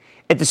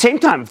 At the same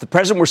time, if the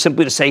president were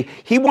simply to say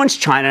he wants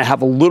China to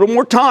have a little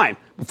more time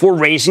before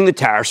raising the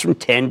tariffs from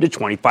 10 to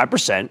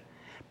 25%,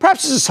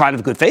 perhaps it's a sign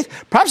of good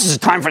faith, perhaps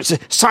it's a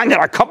sign that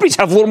our companies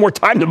have a little more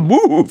time to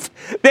move,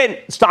 then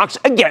stocks,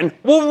 again,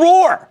 will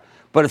roar.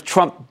 But if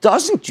Trump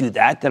doesn't do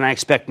that, then I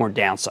expect more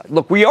downside.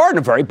 Look, we are in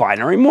a very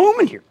binary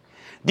moment here.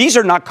 These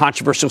are not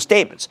controversial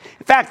statements.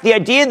 In fact, the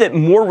idea that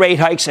more rate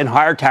hikes and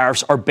higher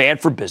tariffs are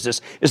bad for business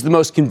is the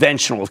most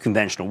conventional of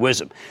conventional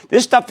wisdom.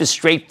 This stuff is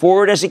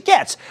straightforward as it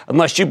gets,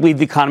 unless you believe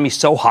the economy is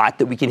so hot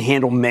that we can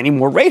handle many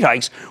more rate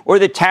hikes, or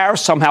that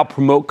tariffs somehow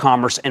promote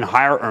commerce and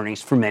higher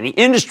earnings for many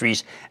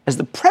industries, as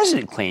the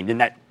president claimed in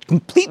that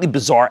completely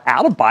bizarre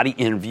out-of-body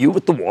interview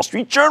with the Wall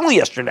Street Journal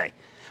yesterday.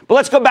 But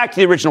let's go back to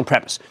the original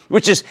premise,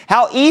 which is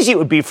how easy it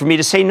would be for me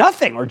to say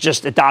nothing or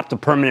just adopt a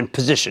permanent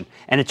position,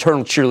 an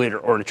eternal cheerleader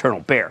or an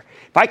eternal bear.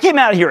 If I came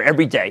out here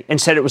every day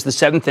and said it was the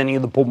seventh inning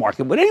of the bull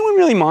market, would anyone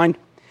really mind?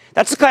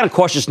 That's the kind of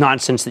cautious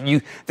nonsense that you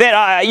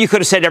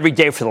could have said every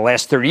day for the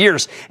last 30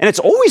 years. And it's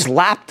always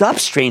lapped up,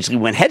 strangely,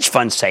 when hedge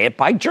funds say it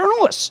by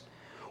journalists.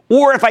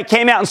 Or if I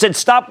came out and said,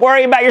 stop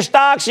worrying about your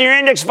stocks and your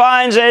index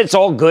funds, it's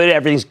all good,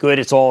 everything's good,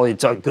 it's all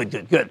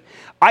good.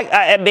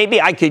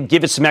 Maybe I could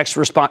give it some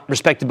extra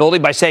respectability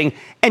by saying,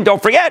 and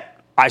don't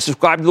forget, I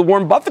subscribe to the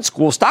Warren Buffett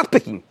school of stock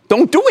picking.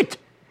 Don't do it.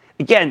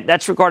 Again,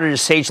 that's regarded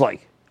as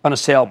sage-like,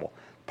 unassailable.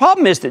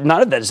 Problem is that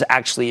none of that is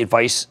actually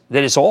advice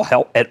that is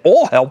at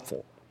all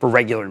helpful for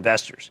regular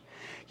investors.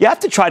 You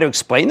have to try to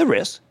explain the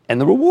risks and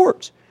the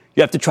rewards.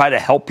 You have to try to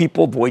help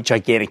people avoid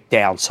gigantic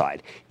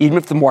downside, even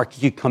if the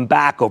market could come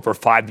back over a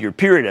 5-year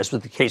period, as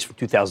was the case from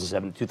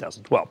 2007 to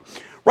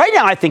 2012. Right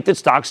now, I think that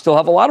stocks still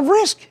have a lot of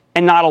risk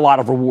and not a lot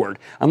of reward,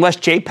 unless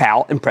Jay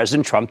Powell and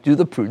President Trump do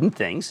the prudent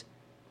things,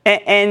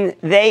 and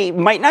they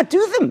might not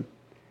do them.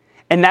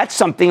 And that's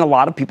something a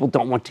lot of people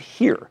don't want to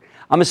hear.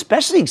 I'm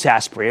especially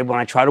exasperated when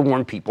I try to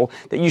warn people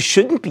that you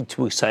shouldn't be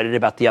too excited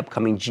about the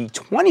upcoming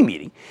G20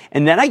 meeting,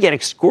 and then I get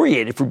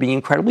excoriated for being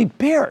incredibly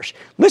bearish.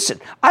 Listen,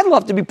 I'd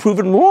love to be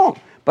proven wrong,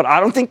 but I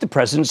don't think the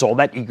president's all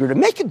that eager to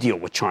make a deal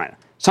with China,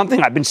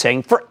 something I've been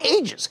saying for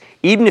ages.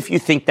 Even if you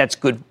think that's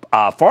good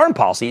foreign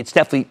policy, it's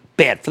definitely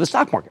bad for the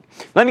stock market.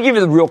 Let me give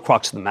you the real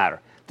crux of the matter.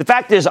 The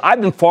fact is,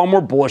 I've been far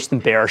more bullish than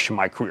bearish in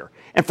my career,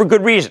 and for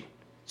good reason.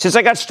 Since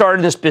I got started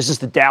in this business,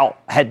 the Dow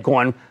has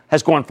gone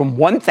from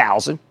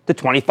 1,000 to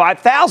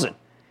 25,000.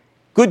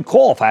 Good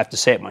call, if I have to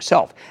say it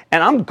myself.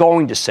 And I'm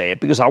going to say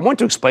it because I want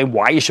to explain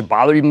why you should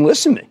bother even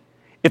listening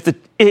to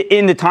me.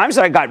 In the times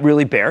that I got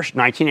really bearish,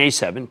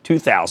 1987,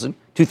 2000,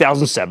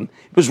 2007,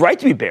 it was right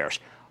to be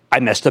bearish. I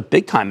messed up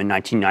big time in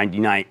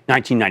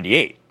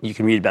 1998. You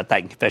can read about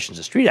that in Confessions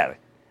of a Street Addict.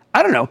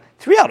 I don't know,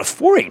 3 out of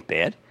 4 ain't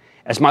bad.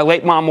 As my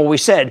late mom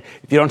always said,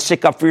 if you don't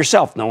stick up for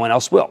yourself, no one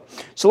else will.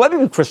 So let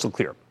me be crystal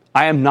clear.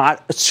 I am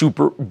not a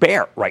super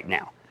bear right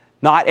now.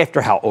 Not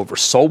after how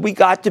oversold we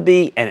got to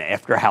be and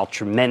after how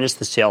tremendous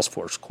the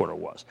Salesforce quarter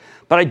was.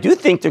 But I do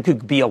think there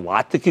could be a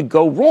lot that could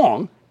go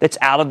wrong that's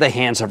out of the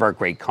hands of our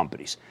great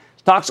companies.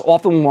 Stocks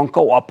often won't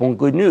go up on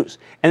good news,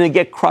 and they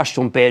get crushed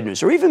on bad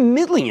news or even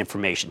middling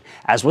information,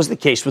 as was the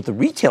case with the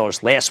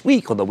retailers last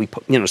week, although we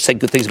said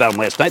good things about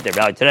them last night, they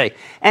rallied today,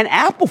 and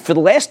Apple for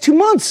the last 2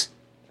 months.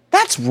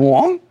 That's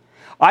wrong.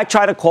 I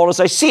try to call it as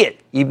I see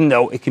it, even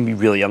though it can be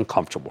really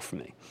uncomfortable for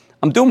me.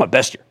 I'm doing my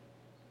best here.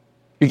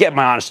 You get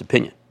my honest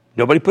opinion.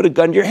 Nobody put a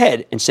gun to your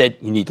head and said,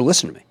 you need to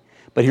listen to me.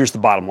 But here's the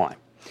bottom line.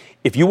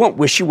 If you want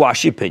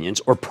wishy-washy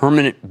opinions or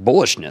permanent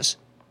bullishness,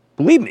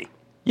 believe me,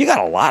 you got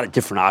a lot of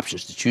different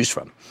options to choose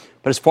from.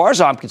 But as far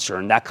as I'm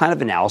concerned, that kind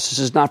of analysis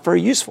is not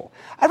very useful.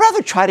 I'd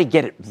rather try to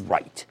get it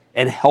right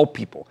and help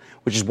people,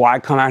 which is why I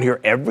come out here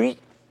every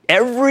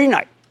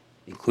night,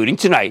 including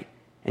tonight,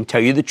 and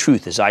tell you the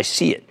truth as I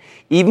see it,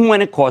 even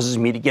when it causes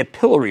me to get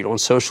pilloried on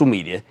social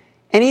media,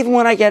 and even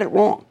when I get it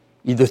wrong,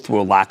 either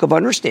through a lack of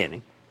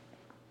understanding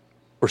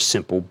or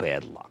simple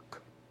bad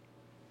luck.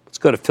 Let's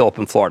go to Philip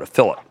in Florida.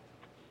 Philip.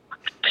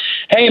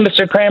 Hey,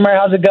 Mr. Cramer,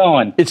 how's it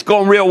going? It's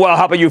going real well.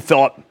 How about you,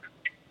 Philip?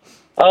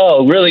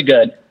 Oh, really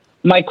good.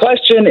 My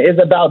question is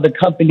about the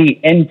company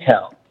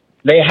Intel.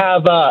 They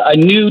have a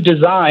new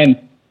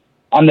design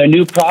on their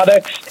new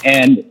products,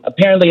 and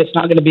apparently it's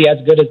not going to be as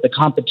good as the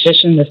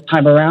competition this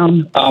time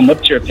around.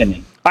 What's your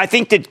opinion? I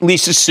think that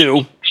Lisa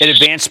Su and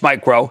Advanced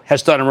Micro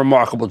has done a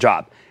remarkable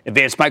job.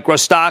 Advanced Micro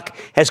stock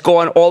has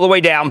gone all the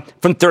way down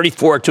from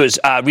 34 to as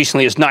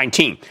recently as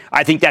 19.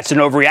 I think that's an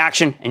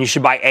overreaction, and you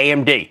should buy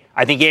AMD.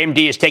 I think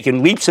AMD has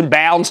taken leaps and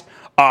bounds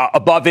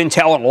above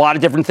Intel on a lot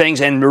of different things,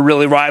 and we're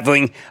really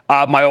rivaling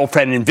my old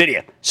friend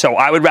NVIDIA. So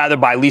I would rather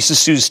buy Lisa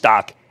Su's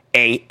stock,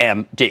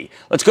 AMD.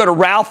 Let's go to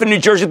Ralph in New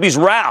Jersey, please.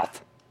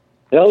 Ralph.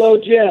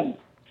 Hello, Jim.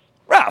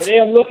 Ralph. Today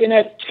I'm looking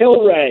at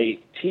Tilray,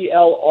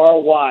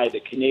 TLRY, the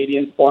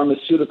Canadian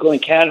pharmaceutical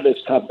and cannabis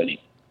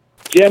company.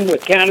 Jim,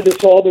 with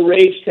cannabis all the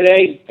rage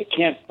today, I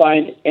can't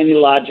find any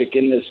logic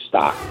in this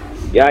stock.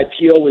 The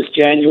IPO was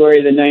July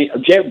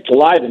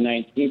the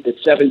 19th at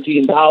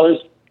 $17.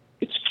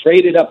 It's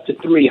traded up to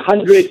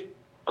 $300.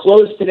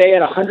 Closed today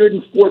at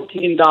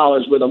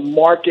 $114 with a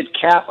market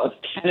cap of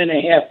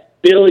 $10.5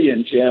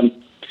 billion,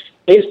 Jim.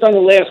 Based on the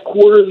last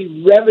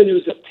quarterly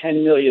revenues of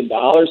 $10 million,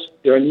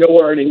 there are no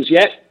earnings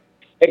yet.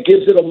 It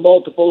gives it a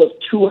multiple of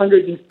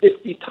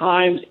 250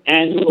 times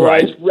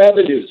annualized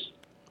revenues.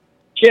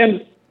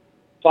 Jim,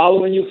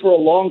 following you for a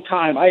long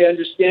time, I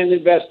understand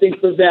investing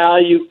for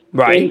value,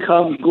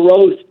 income,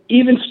 growth,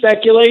 even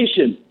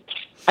speculation.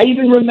 I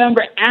even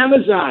remember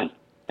Amazon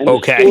and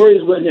the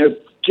stories when they're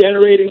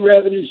generating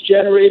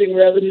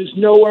revenues,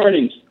 no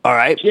earnings. All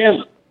right.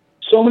 Jim,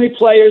 so many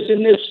players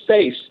in this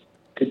space.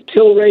 Could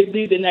Tilray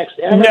be the next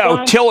Amazon? No,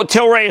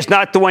 Tilray is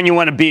not the one you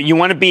want to be. You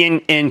want to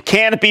be in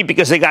Canopy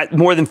because they got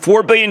more than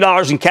 $4 billion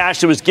in cash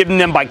that was given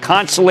them by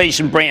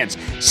Constellation Brands.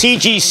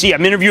 CGC,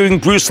 I'm interviewing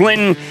Bruce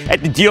Linton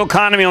at the Deal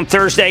Economy on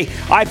Thursday.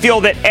 I feel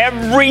that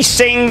every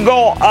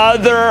single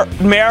other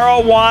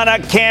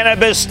marijuana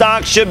cannabis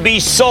stock should be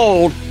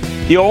sold.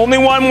 The only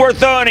one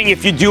worth owning,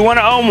 if you do want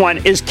to own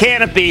one, is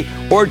Canopy,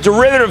 or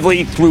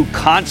derivatively through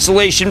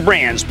Constellation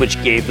Brands,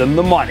 which gave them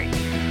the money.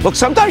 Look,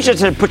 sometimes you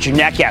just have to put your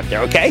neck out there,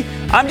 okay?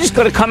 I'm just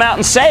going to come out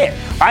and say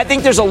it. I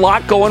think there's a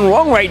lot going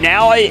wrong right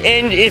now,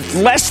 and if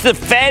less the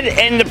Fed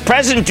and the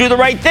president do the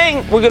right thing,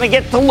 we're going to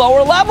get to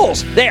lower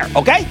levels there,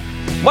 okay?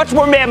 Much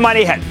more Mad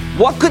Money ahead.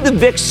 What could the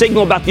VIX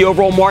signal about the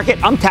overall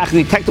market? I'm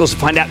tackling technicals to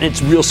find out, and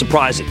it's real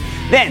surprising.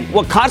 Then,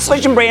 what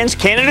Constellation Brands,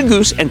 Canada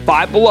Goose, and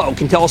Five Below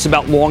can tell us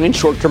about long and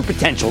short-term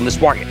potential in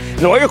this market.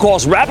 And all your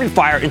calls rapid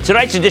fire in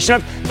tonight's edition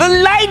of the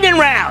Lightning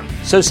Round.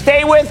 So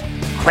stay with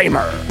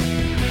Cramer.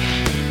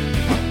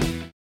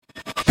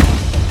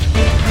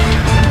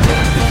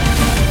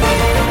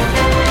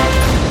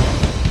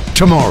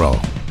 Tomorrow,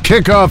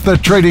 kick off the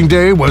trading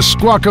day with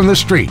Squawk on the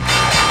Street.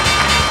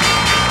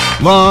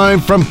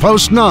 Live from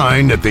Post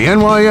 9 at the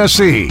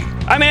NYSE.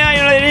 I mean,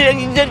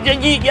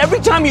 every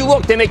time you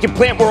look, they make you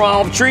plant more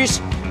olive trees,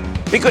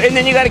 and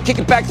then you got to kick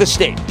it back to the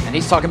state. And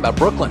he's talking about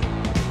Brooklyn.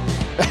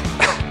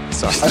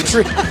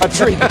 Sorry. A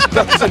tree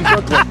grows in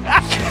Brooklyn.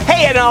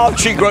 Hey, an olive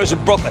tree grows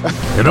in Brooklyn.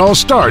 It all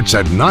starts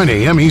at 9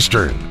 a.m.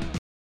 Eastern.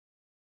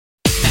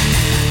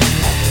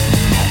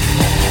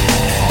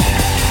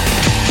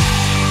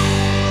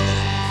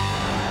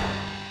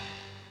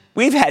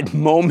 We've had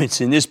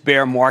moments in this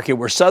bear market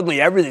where suddenly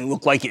everything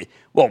looked like it,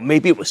 well,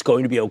 maybe it was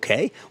going to be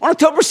okay. On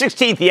October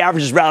 16th, the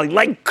averages rallied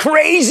like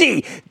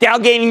crazy, Dow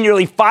gaining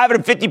nearly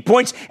 550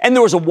 points, and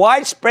there was a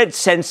widespread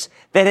sense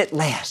that at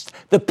last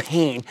the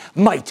pain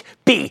might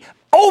be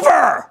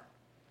over.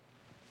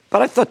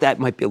 But I thought that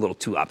might be a little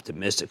too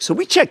optimistic. So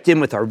we checked in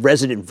with our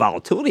resident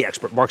volatility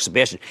expert, Mark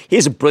Sebastian. He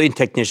is a brilliant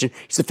technician.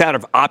 He's the founder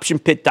of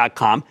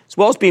OptionPit.com, as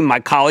well as being my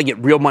colleague at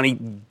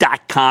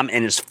RealMoney.com,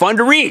 and is fun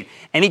to read.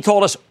 And he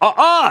told us,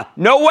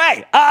 no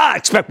way,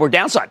 expect more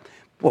downside.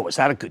 Boy, was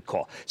that a good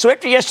call. So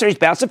after yesterday's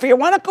bounce, I figured,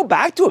 why not go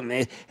back to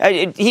him?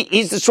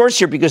 He's the source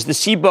here because the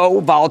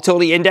CBOE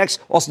Volatility Index,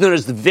 also known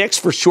as the VIX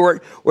for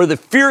short, or the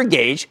fear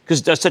gauge, because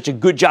it does such a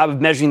good job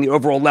of measuring the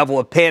overall level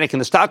of panic in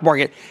the stock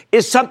market,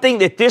 is something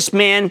that this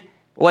man,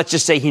 well, let's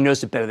just say he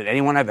knows it better than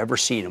anyone I've ever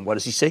seen. And what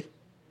does he see?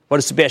 What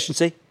does Sebastian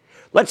see?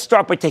 Let's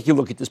start by taking a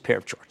look at this pair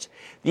of charts.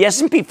 The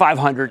S&P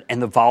 500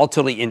 and the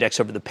volatility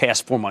index over the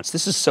past 4 months.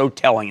 This is so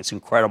telling. It's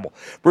incredible.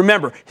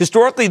 Remember,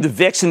 historically, the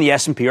VIX and the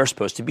S&P are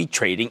supposed to be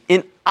trading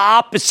in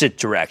opposite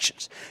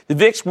directions. The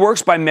VIX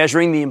works by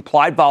measuring the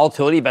implied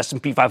volatility of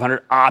S&P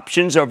 500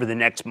 options over the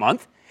next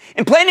month.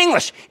 In plain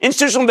English,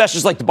 institutional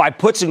investors like to buy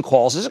puts and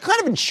calls as a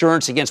kind of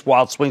insurance against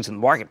wild swings in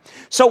the market.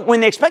 So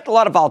when they expect a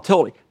lot of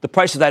volatility, the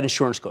price of that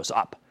insurance goes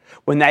up.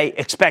 When they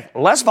expect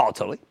less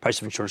volatility, the price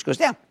of insurance goes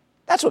down.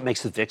 That's what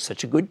makes the VIX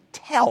such a good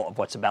tell of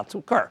what's about to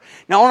occur.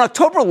 Now, on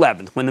October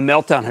 11th, when the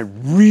meltdown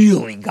had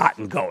really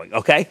gotten going,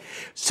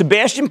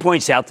 Sebastian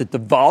points out that the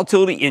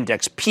volatility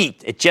index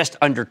peaked at just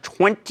under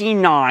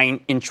 29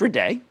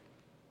 intraday.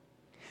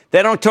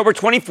 Then on October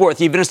 24th,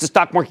 even as the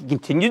stock market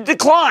continued to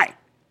decline,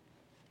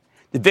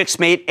 the VIX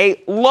made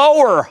a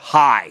lower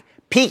high,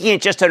 peaking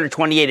at just under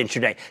 28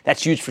 intraday.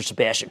 That's huge for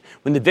Sebastian.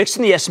 When the VIX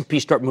and the S&P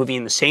start moving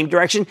in the same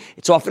direction,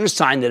 it's often a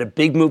sign that a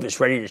big move is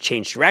ready to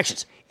change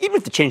directions, even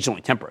if the change is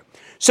only temporary.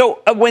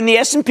 So when the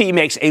S&P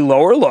makes a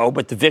lower low,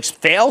 but the VIX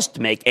fails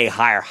to make a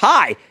higher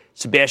high,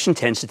 Sebastian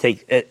tends to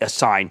take a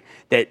sign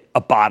that a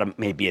bottom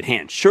may be at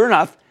hand. Sure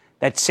enough,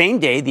 that same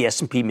day, the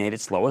S&P made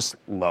its lowest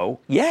low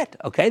yet.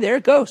 Okay, there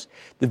it goes.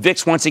 The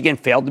VIX once again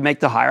failed to make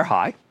the higher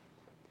high.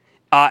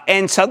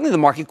 And suddenly the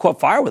market caught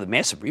fire with a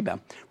massive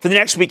rebound. For the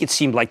next week, it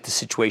seemed like the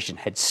situation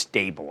had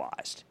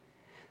stabilized.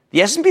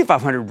 The S&P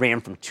 500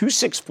 ran from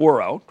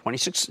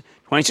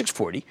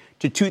 2640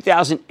 to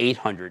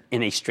 2,800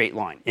 in a straight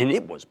line, and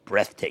it was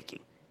breathtaking.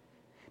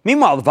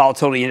 Meanwhile, the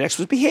volatility index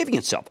was behaving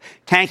itself,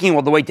 tanking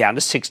all the way down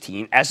to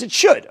 16, as it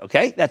should,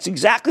 okay? That's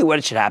exactly what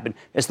it should happen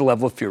as the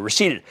level of fear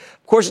receded.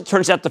 Of course, it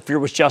turns out the fear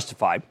was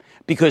justified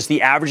because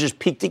the averages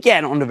peaked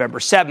again on November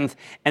 7th,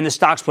 and the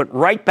stocks went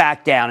right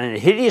back down in a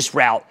hideous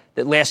rout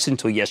that lasted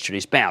until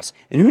yesterday's bounce.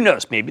 And who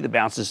knows, maybe the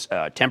bounce is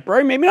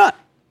temporary, maybe not.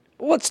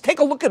 Well, let's take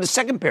a look at the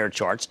second pair of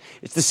charts.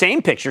 It's the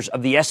same pictures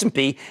of the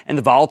S&P and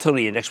the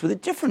volatility index with a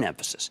different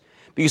emphasis.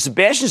 Because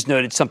Sebastian's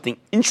noted something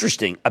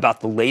interesting about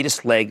the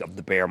latest leg of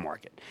the bear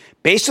market.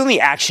 Based on the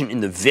action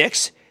in the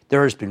VIX,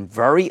 there has been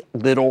very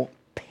little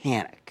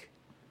panic.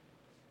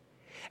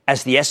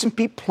 As the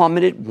S&P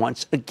plummeted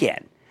once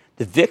again,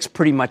 the VIX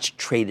pretty much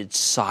traded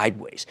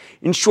sideways.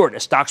 In short,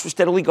 as stocks were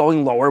steadily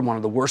going lower, one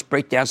of the worst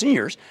breakdowns in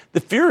years, the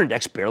fear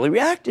index barely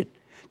reacted.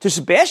 To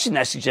Sebastian,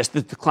 that suggests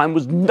that the decline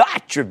was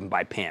not driven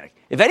by panic.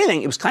 If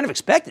anything, it was kind of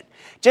expected.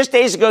 Just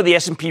days ago, the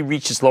S&P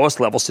reached its lowest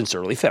level since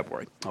early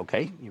February.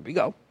 Okay, here we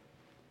go.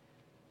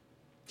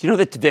 Do you know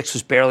that the VIX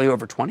was barely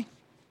over 20?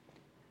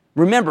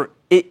 Remember,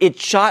 it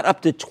shot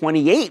up to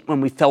 28 when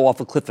we fell off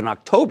a cliff in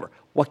October.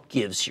 What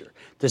gives here?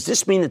 Does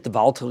this mean that the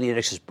volatility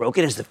index is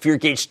broken? Has the fear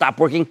gauge stopped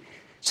working?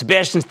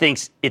 Sebastian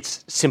thinks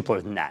it's simpler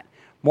than that.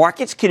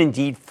 Markets can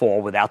indeed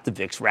fall without the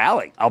VIX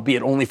rallying,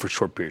 albeit only for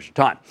short periods of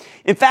time.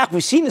 In fact,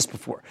 we've seen this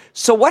before.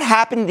 So what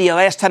happened the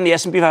last time the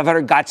S&P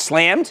 500 got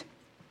slammed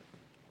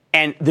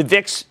and the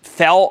VIX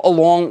fell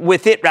along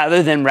with it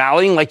rather than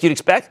rallying like you'd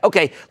expect?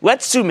 Okay,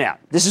 let's zoom out.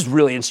 This is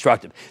really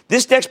instructive.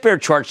 This next pair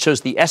of charts shows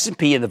the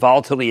S&P and the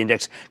volatility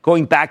index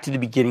going back to the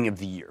beginning of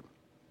the year.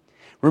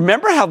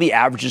 Remember how the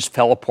averages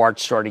fell apart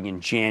starting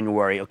in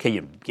January,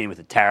 beginning with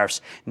the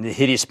tariffs and the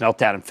hideous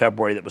meltdown in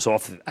February that was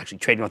actually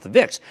trading off the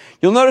VIX.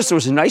 You'll notice there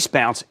was a nice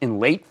bounce in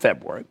late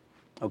February.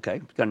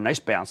 Okay, got a nice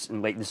bounce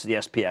in this is the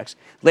SPX,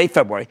 late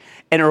February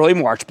and early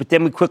March, but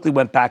then we quickly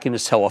went back into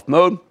sell-off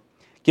mode,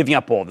 giving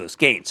up all those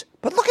gains.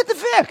 But look at the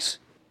VIX.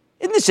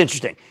 Isn't this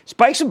interesting?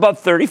 Spikes above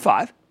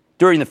 35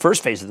 during the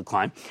first phase of the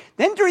climb.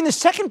 Then during the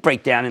second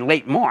breakdown in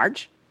late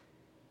March,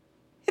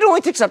 it only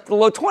ticks up to the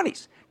low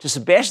 20s. To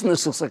Sebastian,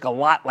 this looks like a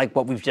lot like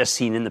what we've just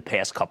seen in the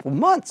past couple of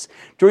months.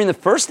 During the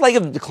first leg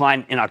of the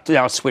decline,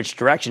 now switched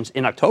directions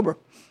in October,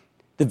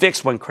 the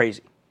VIX went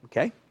crazy,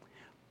 okay?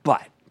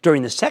 But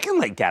during the second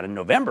leg down in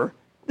November,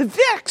 the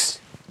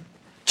VIX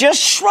just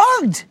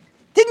shrugged,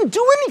 didn't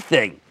do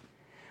anything.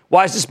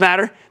 Why does this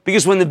matter?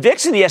 Because when the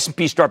VIX and the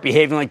S&P start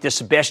behaving like this,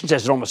 Sebastian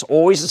says it's almost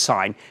always a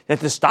sign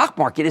that the stock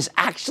market is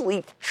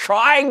actually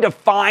trying to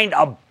find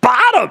a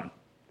bottom.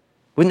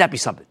 Wouldn't that be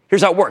something?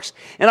 Here's how it works.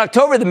 In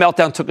October, the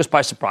meltdown took us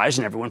by surprise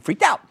and everyone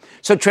freaked out.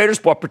 So traders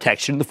bought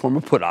protection in the form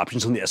of put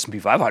options on the S&P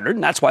 500,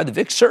 and that's why the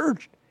VIX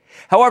surged.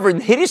 However, in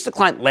the hideous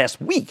decline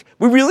last week,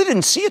 we really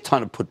didn't see a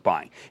ton of put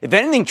buying. If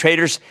anything,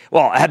 traders,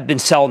 have been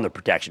selling their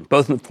protection,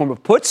 both in the form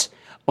of puts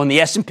on the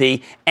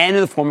S&P and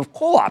in the form of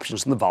call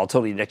options on the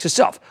volatility index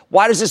itself.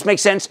 Why does this make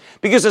sense?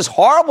 Because as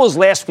horrible as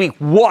last week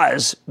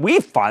was,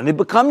 we've finally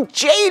become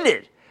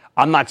jaded.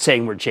 I'm not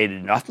saying we're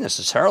jaded enough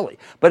necessarily,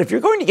 but if you're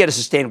going to get a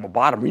sustainable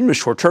bottom, even a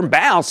short-term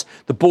bounce,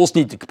 the bulls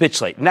need to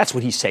capitulate, and that's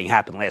what he's saying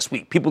happened last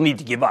week. People need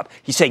to give up.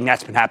 He's saying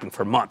that's been happening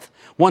for a month.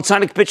 One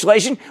sign of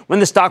capitulation, when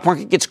the stock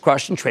market gets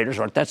crushed and traders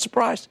aren't that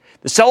surprised.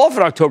 The sell-off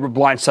in October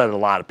blindsided a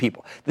lot of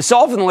people. The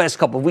sell-off in the last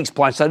couple of weeks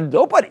blindsided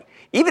nobody.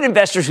 Even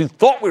investors who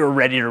thought we were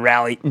ready to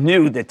rally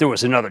knew that there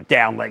was another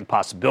down leg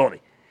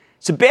possibility.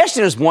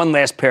 Sebastian has one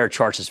last pair of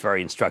charts that's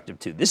very instructive,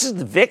 too. This is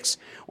the VIX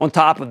on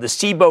top of the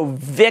SIBO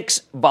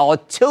VIX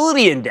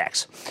Volatility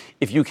Index.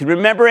 If you can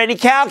remember any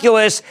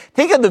calculus,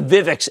 think of the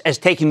VIVIX as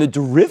taking the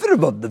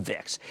derivative of the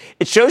VIX.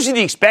 It shows you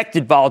the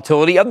expected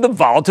volatility of the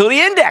volatility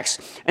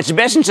index. And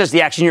Sebastian says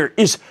the action here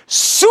is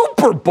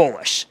super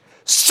bullish.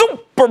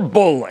 Super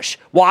bullish.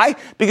 Why?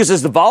 Because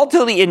as the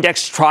volatility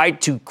index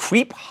tried to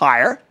creep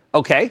higher,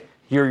 okay,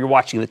 here you're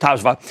watching the top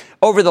spot,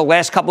 over the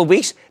last couple of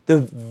weeks, the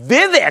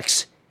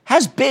VIVIX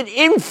has been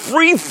in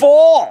free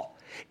fall.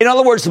 In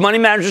other words, the money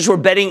managers who are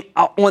betting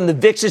on the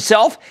VIX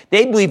itself,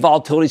 they believe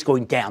volatility is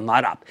going down,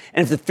 not up.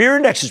 And if the fear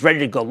index is ready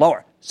to go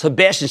lower,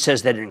 Sebastian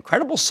says that's an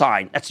incredible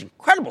sign.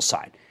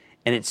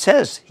 And it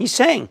says, he's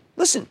saying,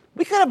 listen,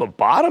 we could have a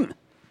bottom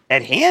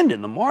at hand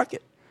in the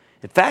market.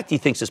 In fact, he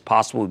thinks it's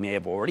possible we may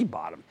have already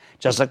bottomed,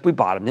 just like we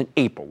bottomed in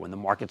April when the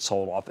market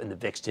sold off and the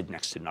VIX did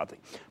next to nothing.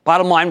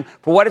 Bottom line,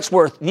 for what it's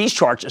worth, these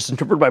charts, as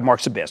interpreted by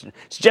Mark Sebastian,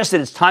 suggest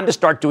that it's time to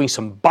start doing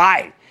some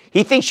buying.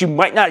 He thinks you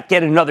might not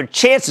get another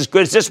chance as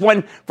good as this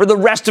one for the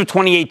rest of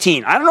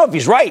 2018. I don't know if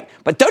he's right,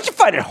 but don't you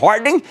find it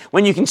heartening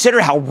when you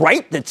consider how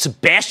right that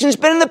Sebastian's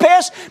been in the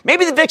past?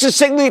 Maybe the VIX is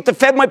signaling that the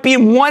Fed might be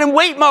in one and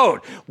wait mode,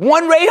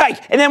 one rate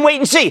hike, and then wait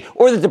and see.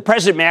 Or that the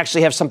president may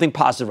actually have something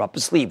positive up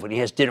his sleeve when he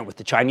has dinner with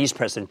the Chinese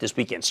president this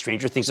weekend.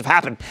 Stranger things have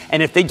happened.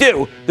 And if they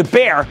do, the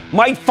bear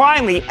might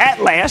finally,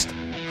 at last,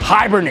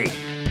 hibernate.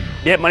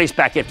 Get Money's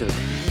back after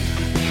the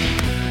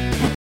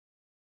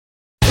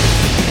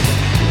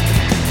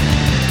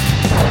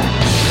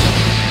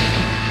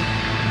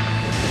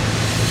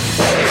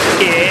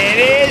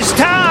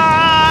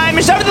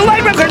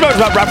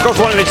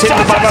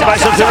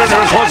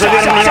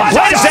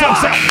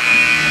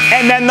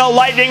And then the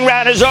lightning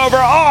round is over.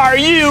 Are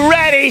you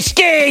ready?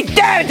 Ski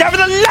Daddy, time for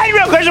the lightning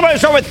round question. Let's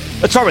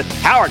start with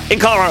Howard in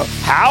Colorado.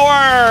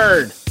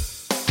 Howard.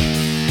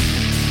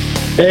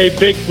 Hey,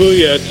 big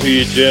booyah to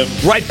you, Jim.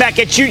 Right back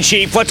at you,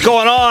 Chief. What's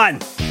going on?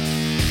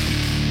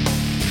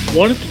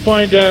 Wanted to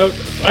find out,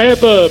 I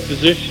have a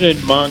position in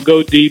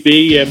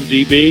MongoDB,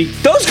 MDB.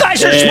 Those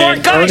guys are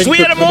smart guys. We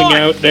had them coming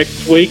on. out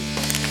next week.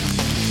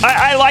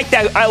 I like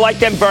that. I like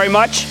them very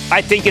much.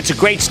 I think it's a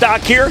great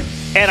stock here,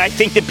 and I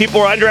think that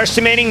people are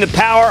underestimating the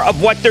power of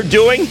what they're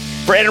doing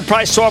for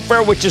enterprise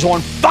software, which is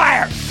on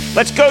fire.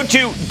 Let's go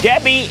to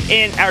Debbie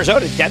in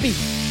Arizona. Debbie.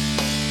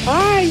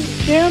 Hi,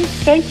 Jim.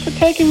 Thanks for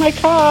taking my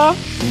call.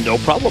 No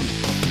problem.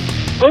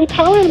 I'm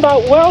calling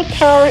about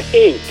Welltower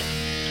Inc.,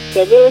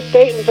 the real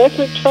estate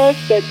investment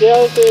trust that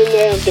deals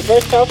in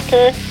diverse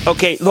healthcare.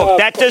 Okay, look,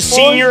 that does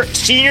senior.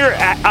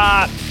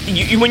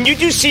 When you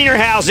do senior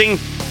housing,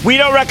 we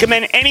don't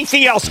recommend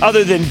anything else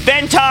other than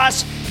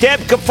Ventas. Deb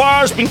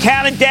Cafaro's been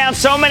counted down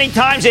so many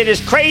times it is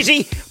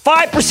crazy.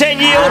 5%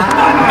 yield.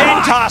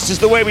 Ventas is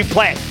the way we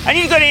play it. I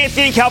need to go to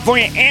Anthony in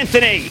California.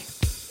 Anthony.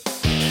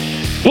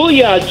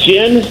 Booyah,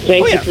 Jen.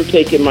 Thank you for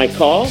taking my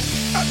call.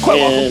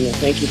 welcome.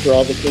 Thank you for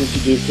all the things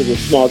you do for the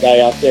small guy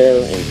out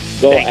there. And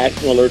go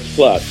Action Alerts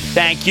Plus.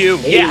 Thank you.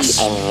 Hey, yes.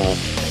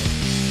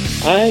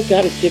 I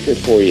got a ticker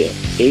for you.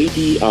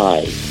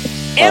 ADI.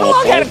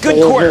 Analog had a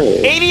good quarter.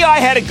 ADI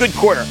had a good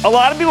quarter. A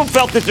lot of people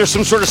felt that there's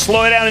some sort of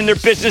slowdown in their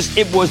business.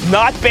 It was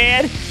not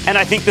bad, and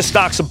I think the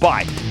stock's a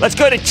buy. Let's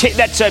go to Tim.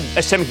 That's a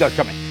semiconductor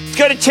coming. Let's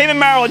go to Tim in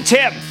Maryland.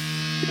 Tim.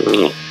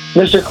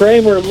 Mr.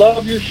 Kramer,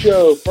 love your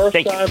show. First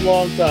time,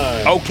 long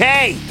time.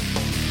 Okay.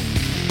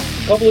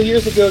 A couple of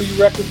years ago,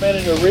 you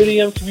recommended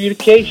Iridium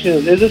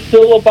Communications. Is it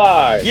still a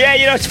buy?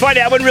 Yeah, it's funny.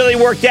 That one really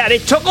worked out.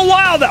 It took a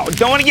while, though.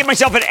 Don't want to give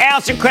myself an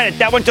ounce of credit.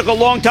 That one took a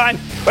long time.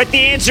 But the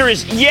answer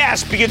is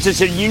yes, because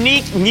it's a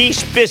unique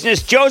niche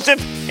business. Joseph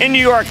in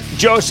New York.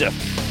 Joseph.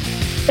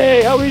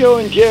 Hey, how are you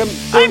doing, Jim?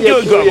 I'm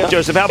doing good,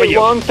 Joseph. How about you?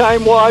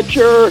 Long-time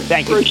watcher.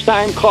 Thank you.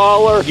 First-time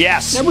caller.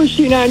 Yes. Never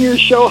seen on your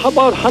show. How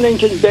about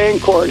Huntington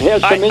Bancorp?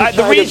 Has some insider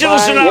the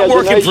regionals are not buying,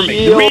 working for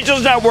me. yield. The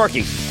regionals not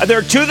working. There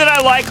are two that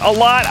I like a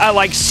lot. I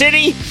like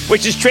Citi,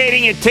 which is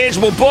trading at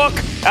tangible book.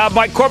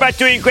 Mike Corbat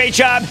doing a great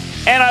job.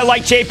 And I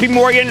like JP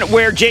Morgan,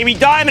 where Jamie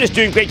Dimon is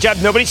doing a great job.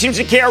 Nobody seems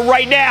to care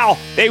right now.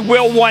 They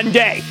will one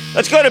day.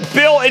 Let's go to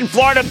Bill in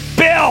Florida.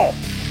 Bill!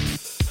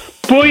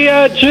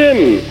 Booyah,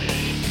 Jim.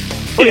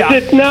 Booyah.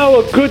 Is it now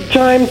a good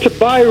time to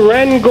buy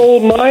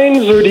Randgold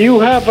Mines, or do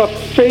you have a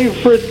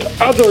favorite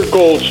other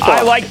gold stock?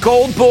 I like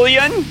gold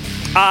bullion.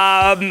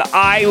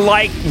 I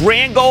like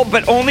Randgold,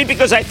 but only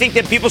because I think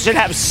that people should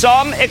have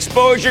some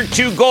exposure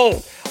to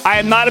gold. I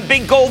am not a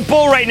big gold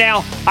bull right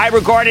now. I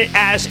regard it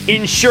as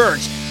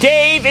insurance.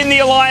 Dave in the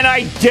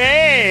Illini.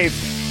 Dave.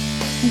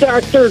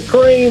 Dr.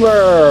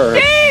 Kramer.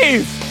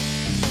 Dave.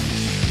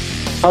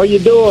 How you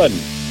doing?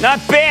 Not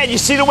bad. You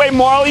see the way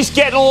Marley's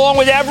getting along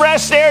with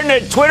Everest there in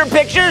the Twitter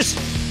pictures?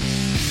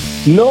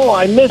 No,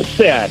 I missed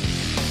that.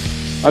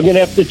 I'm going to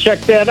have to check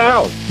that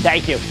out.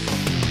 Thank you.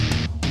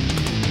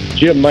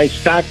 Jim, my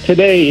stock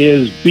today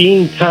is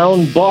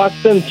Beantown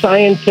Boston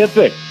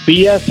Scientific,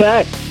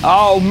 BSX.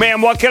 Oh,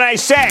 man, what can I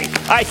say?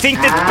 I think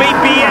that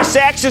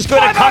BSX is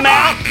going to come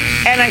out,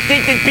 and I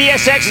think that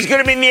BSX is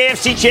going to be in the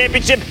AFC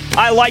Championship.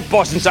 I like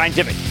Boston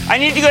Scientific. I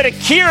need to go to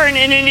Kieran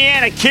in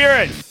Indiana.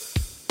 Kieran.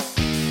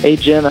 Hey,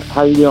 Jim.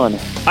 How you doing?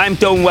 I'm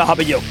doing well. How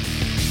about you?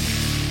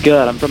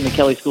 Good. I'm from the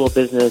Kelly School of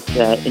Business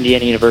at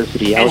Indiana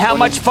University. And how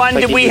much fun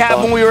did we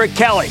have when we were at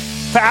Kelly?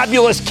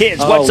 Fabulous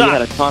kids. What's up? We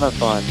had a ton of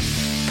fun.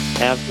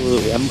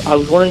 Absolutely. I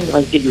was wondering if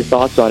I could get your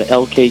thoughts on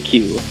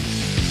LKQ.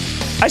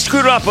 I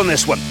screwed up on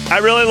this one. I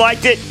really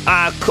liked it.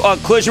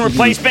 Collision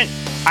replacement.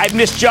 I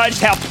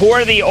misjudged how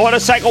poor the auto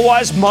cycle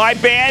was. My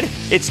bad.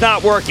 It's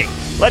not working.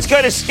 Let's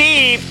go to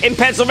Steve in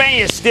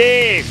Pennsylvania.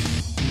 Steve.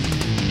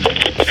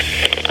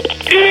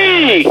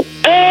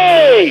 E-A-G.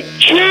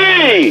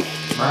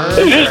 Is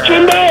this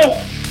Jimbo?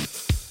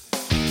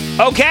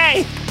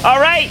 Okay. All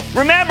right.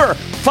 Remember,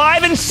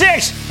 5 and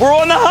 6. We're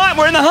on the hunt.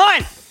 We're in the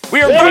hunt.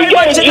 We are very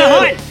much in the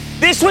hunt.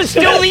 This was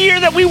still the year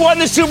that we won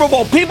the Super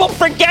Bowl. People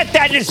forget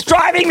that. It's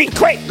driving me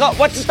crazy.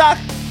 What's the stock?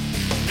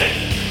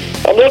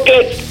 I'm looking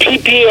at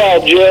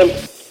PPL, Jim.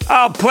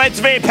 Oh,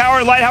 Pennsylvania Power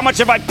and Light. How much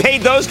have I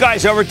paid those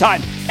guys over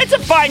time? It's a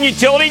fine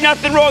utility.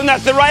 Nothing wrong,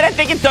 nothing right. I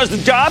think it does the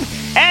job.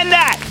 And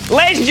that,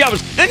 ladies and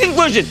gentlemen, the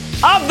conclusion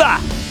of the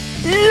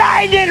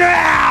Lightning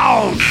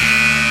Round.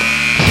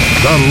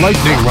 The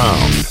Lightning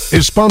Round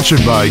is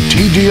sponsored by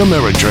TD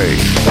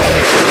Ameritrade.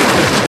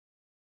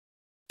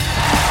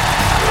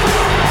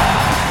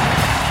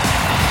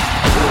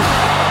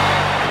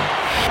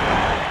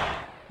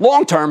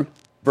 Long-term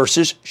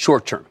versus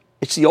short-term.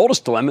 It's the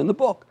oldest dilemma in the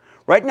book.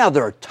 Right now,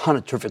 there are a ton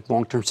of terrific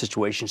long-term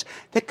situations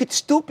that could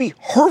still be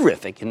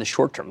horrific in the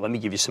short term. Let me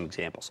give you some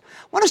examples.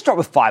 I want to start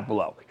with Five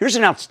Below. Here's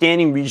an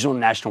outstanding regional and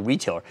national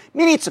retailer,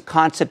 meaning it's a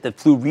concept that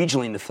flew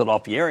regionally in the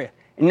Philadelphia area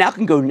and now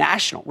can go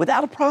national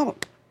without a problem.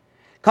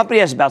 Company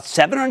has about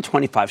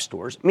 725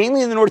 stores,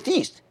 mainly in the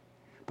Northeast.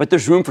 But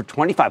there's room for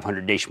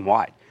 2,500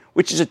 nationwide,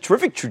 which is a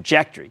terrific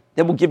trajectory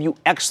that will give you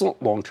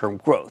excellent long-term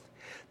growth.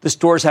 The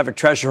stores have a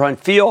treasure hunt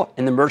feel,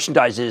 and the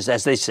merchandise is,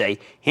 as they say,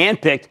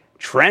 hand-picked,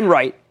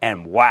 trend-right,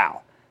 and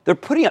wow. They're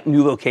putting up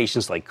new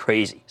locations like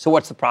crazy. So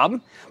what's the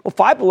problem? Well,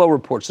 Five Below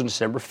reports on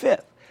December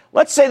 5th.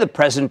 Let's say the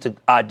president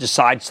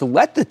decides to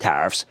let the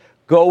tariffs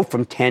go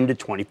from 10 to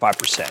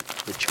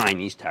 25%, the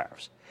Chinese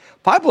tariffs.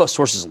 Five Below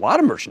sources a lot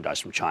of merchandise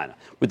from China.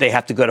 Would they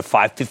have to go to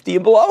 550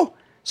 and below?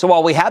 So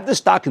while we have this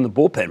stock in the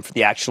bullpen for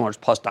the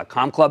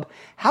ActionAlertsPlus.com club,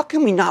 how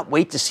can we not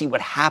wait to see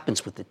what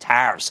happens with the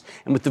tariffs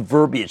and with the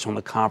verbiage on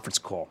the conference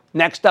call?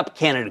 Next up,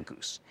 Canada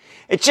Goose.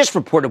 It's just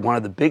reported one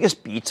of the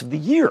biggest beats of the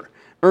year,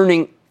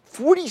 earning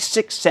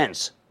 46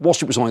 cents. Wall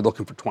Street was only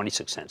looking for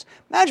 26 cents.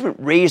 Management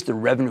raised their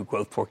revenue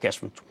growth forecast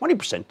from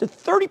 20% to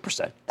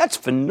 30%. That's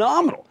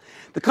phenomenal.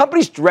 The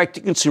company's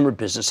direct-to-consumer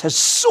business has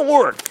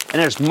soared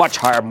and has much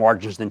higher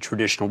margins than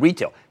traditional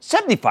retail,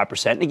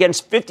 75%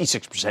 against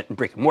 56% in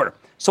brick and mortar.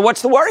 So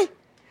what's the worry?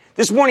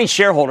 This morning,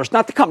 shareholders,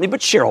 not the company,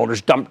 but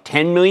shareholders, dumped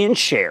 10 million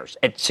shares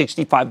at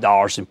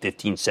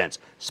 $65.15.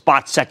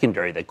 Spot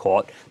secondary, they call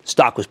it. The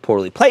stock was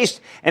poorly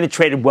placed, and it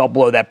traded well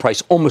below that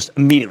price almost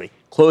immediately,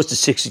 closed to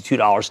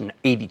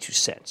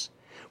 $62.82.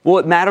 Will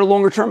it matter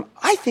longer term?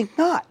 I think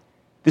not.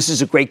 This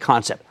is a great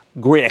concept,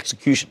 great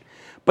execution.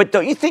 But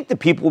don't you think that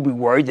people will be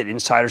worried that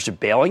insiders are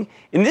bailing?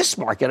 In this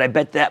market, I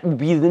bet that will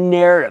be the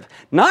narrative,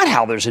 not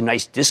how there's a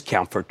nice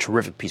discount for a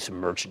terrific piece of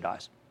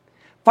merchandise.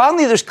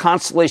 Finally, there's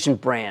Constellation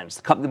Brands,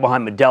 the company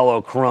behind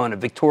Modelo, Corona,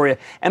 Victoria,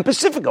 and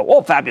Pacifico.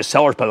 All fabulous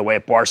sellers, by the way,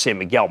 at Bar San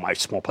Miguel, my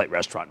small plate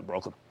restaurant in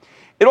Brooklyn.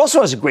 It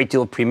also has a great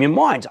deal of premium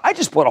wines. I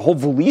just bought a whole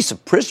valise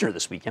of Prisoner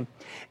this weekend.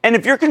 And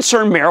if you're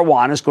concerned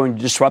marijuana is going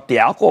to disrupt the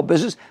alcohol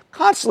business,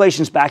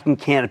 Constellation's backing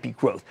Canopy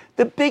Growth,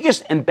 the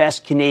biggest and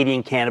best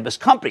Canadian cannabis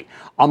company.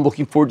 I'm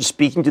looking forward to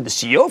speaking to the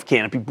CEO of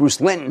Canopy,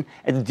 Bruce Linton,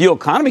 at the Deal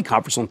Economy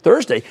Conference on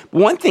Thursday.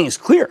 But one thing is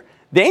clear.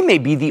 They may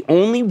be the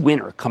only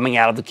winner coming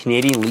out of the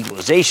Canadian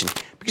legalization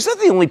because they're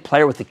the only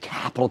player with the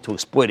capital to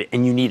exploit it,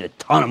 and you need a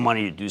ton of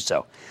money to do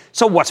so.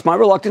 So what's my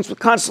reluctance with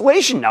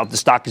Constellation now that the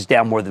stock is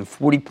down more than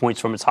 40 points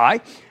from its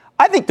high?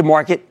 I think the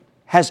market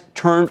has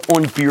turned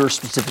on beer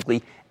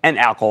specifically and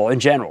alcohol in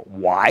general.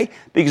 Why?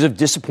 Because of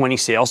disappointing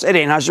sales at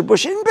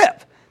Anheuser-Busch InBev.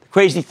 The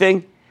crazy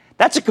thing,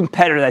 that's a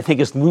competitor that I think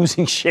is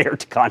losing share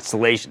to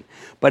Constellation.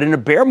 But in a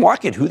bear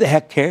market, who the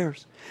heck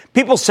cares?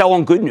 People sell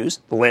on good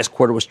news. The last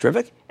quarter was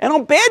terrific. And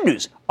on bad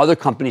news, other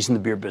companies in the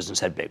beer business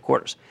had bad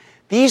quarters.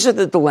 These are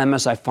the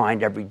dilemmas I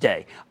find every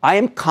day. I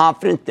am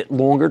confident that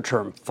longer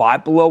term,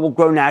 Five Below will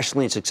grow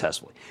nationally and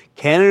successfully.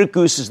 Canada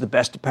Goose is the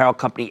best apparel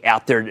company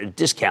out there at a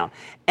discount.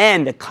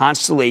 And the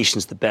Constellation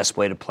is the best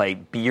way to play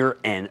beer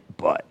and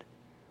bud.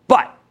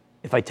 But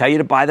if I tell you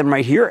to buy them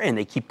right here and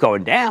they keep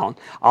going down,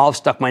 I'll have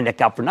stuck my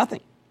neck out for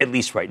nothing, at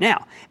least right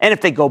now. And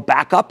if they go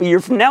back up a year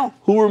from now,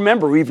 who will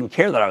remember or even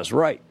care that I was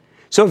right?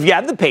 So if you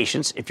have the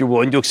patience, if you're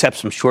willing to accept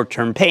some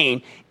short-term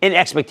pain in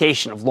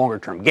expectation of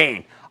longer-term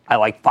gain, I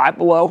like Five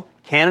Below,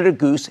 Canada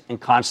Goose, and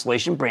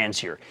Constellation Brands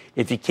here.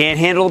 If you can't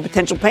handle the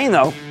potential pain,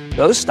 though,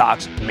 those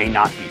stocks may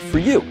not be for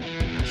you.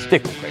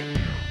 Stick with Kramer.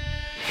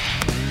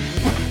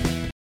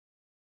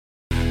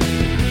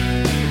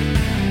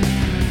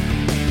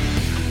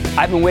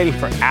 I've been waiting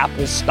for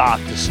Apple stock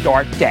to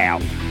start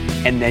down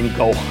and then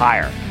go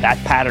higher. That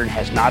pattern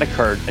has not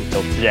occurred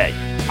until today.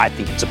 I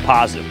think it's a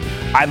positive.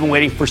 I've been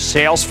waiting for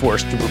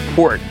Salesforce to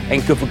report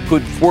and give a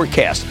good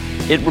forecast.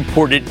 It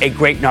reported a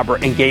great number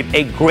and gave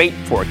a great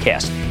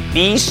forecast.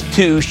 These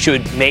two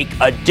should make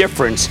a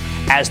difference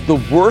as the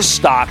worst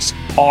stocks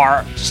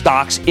are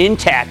stocks in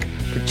tech,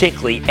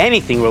 particularly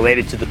anything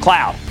related to the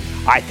cloud.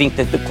 I think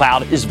that the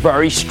cloud is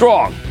very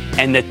strong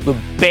and that the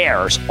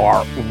bears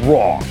are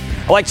wrong.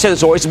 I like to say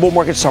there's always a bull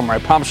market somewhere. I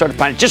promise I'll try to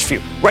find it just for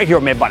you right here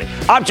on Mad Money.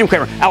 I'm Jim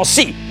Cramer. I'll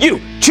see you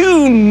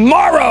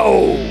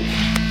tomorrow.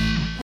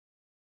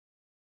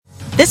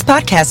 This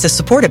podcast is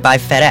supported by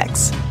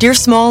FedEx. Dear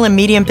small and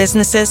medium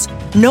businesses,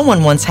 no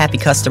one wants happy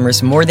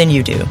customers more than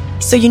you do.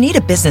 So you need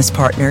a business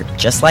partner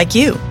just like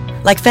you.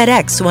 Like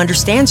FedEx, who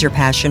understands your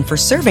passion for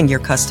serving your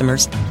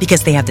customers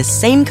because they have the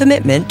same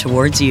commitment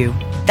towards you.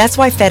 That's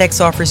why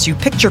FedEx offers you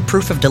picture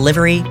proof of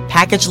delivery,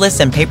 packageless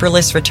and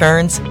paperless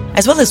returns,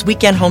 as well as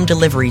weekend home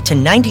delivery to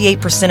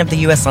 98% of the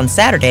U.S. on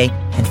Saturday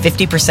and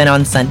 50%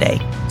 on Sunday.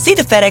 See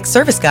the FedEx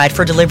service guide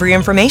for delivery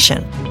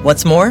information.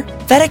 What's more,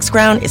 FedEx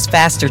Ground is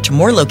faster to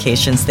more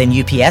locations than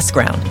UPS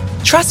Ground.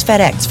 Trust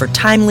FedEx for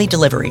timely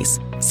deliveries.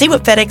 See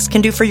what FedEx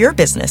can do for your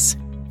business.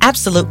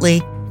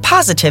 Absolutely,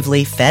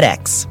 positively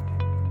FedEx.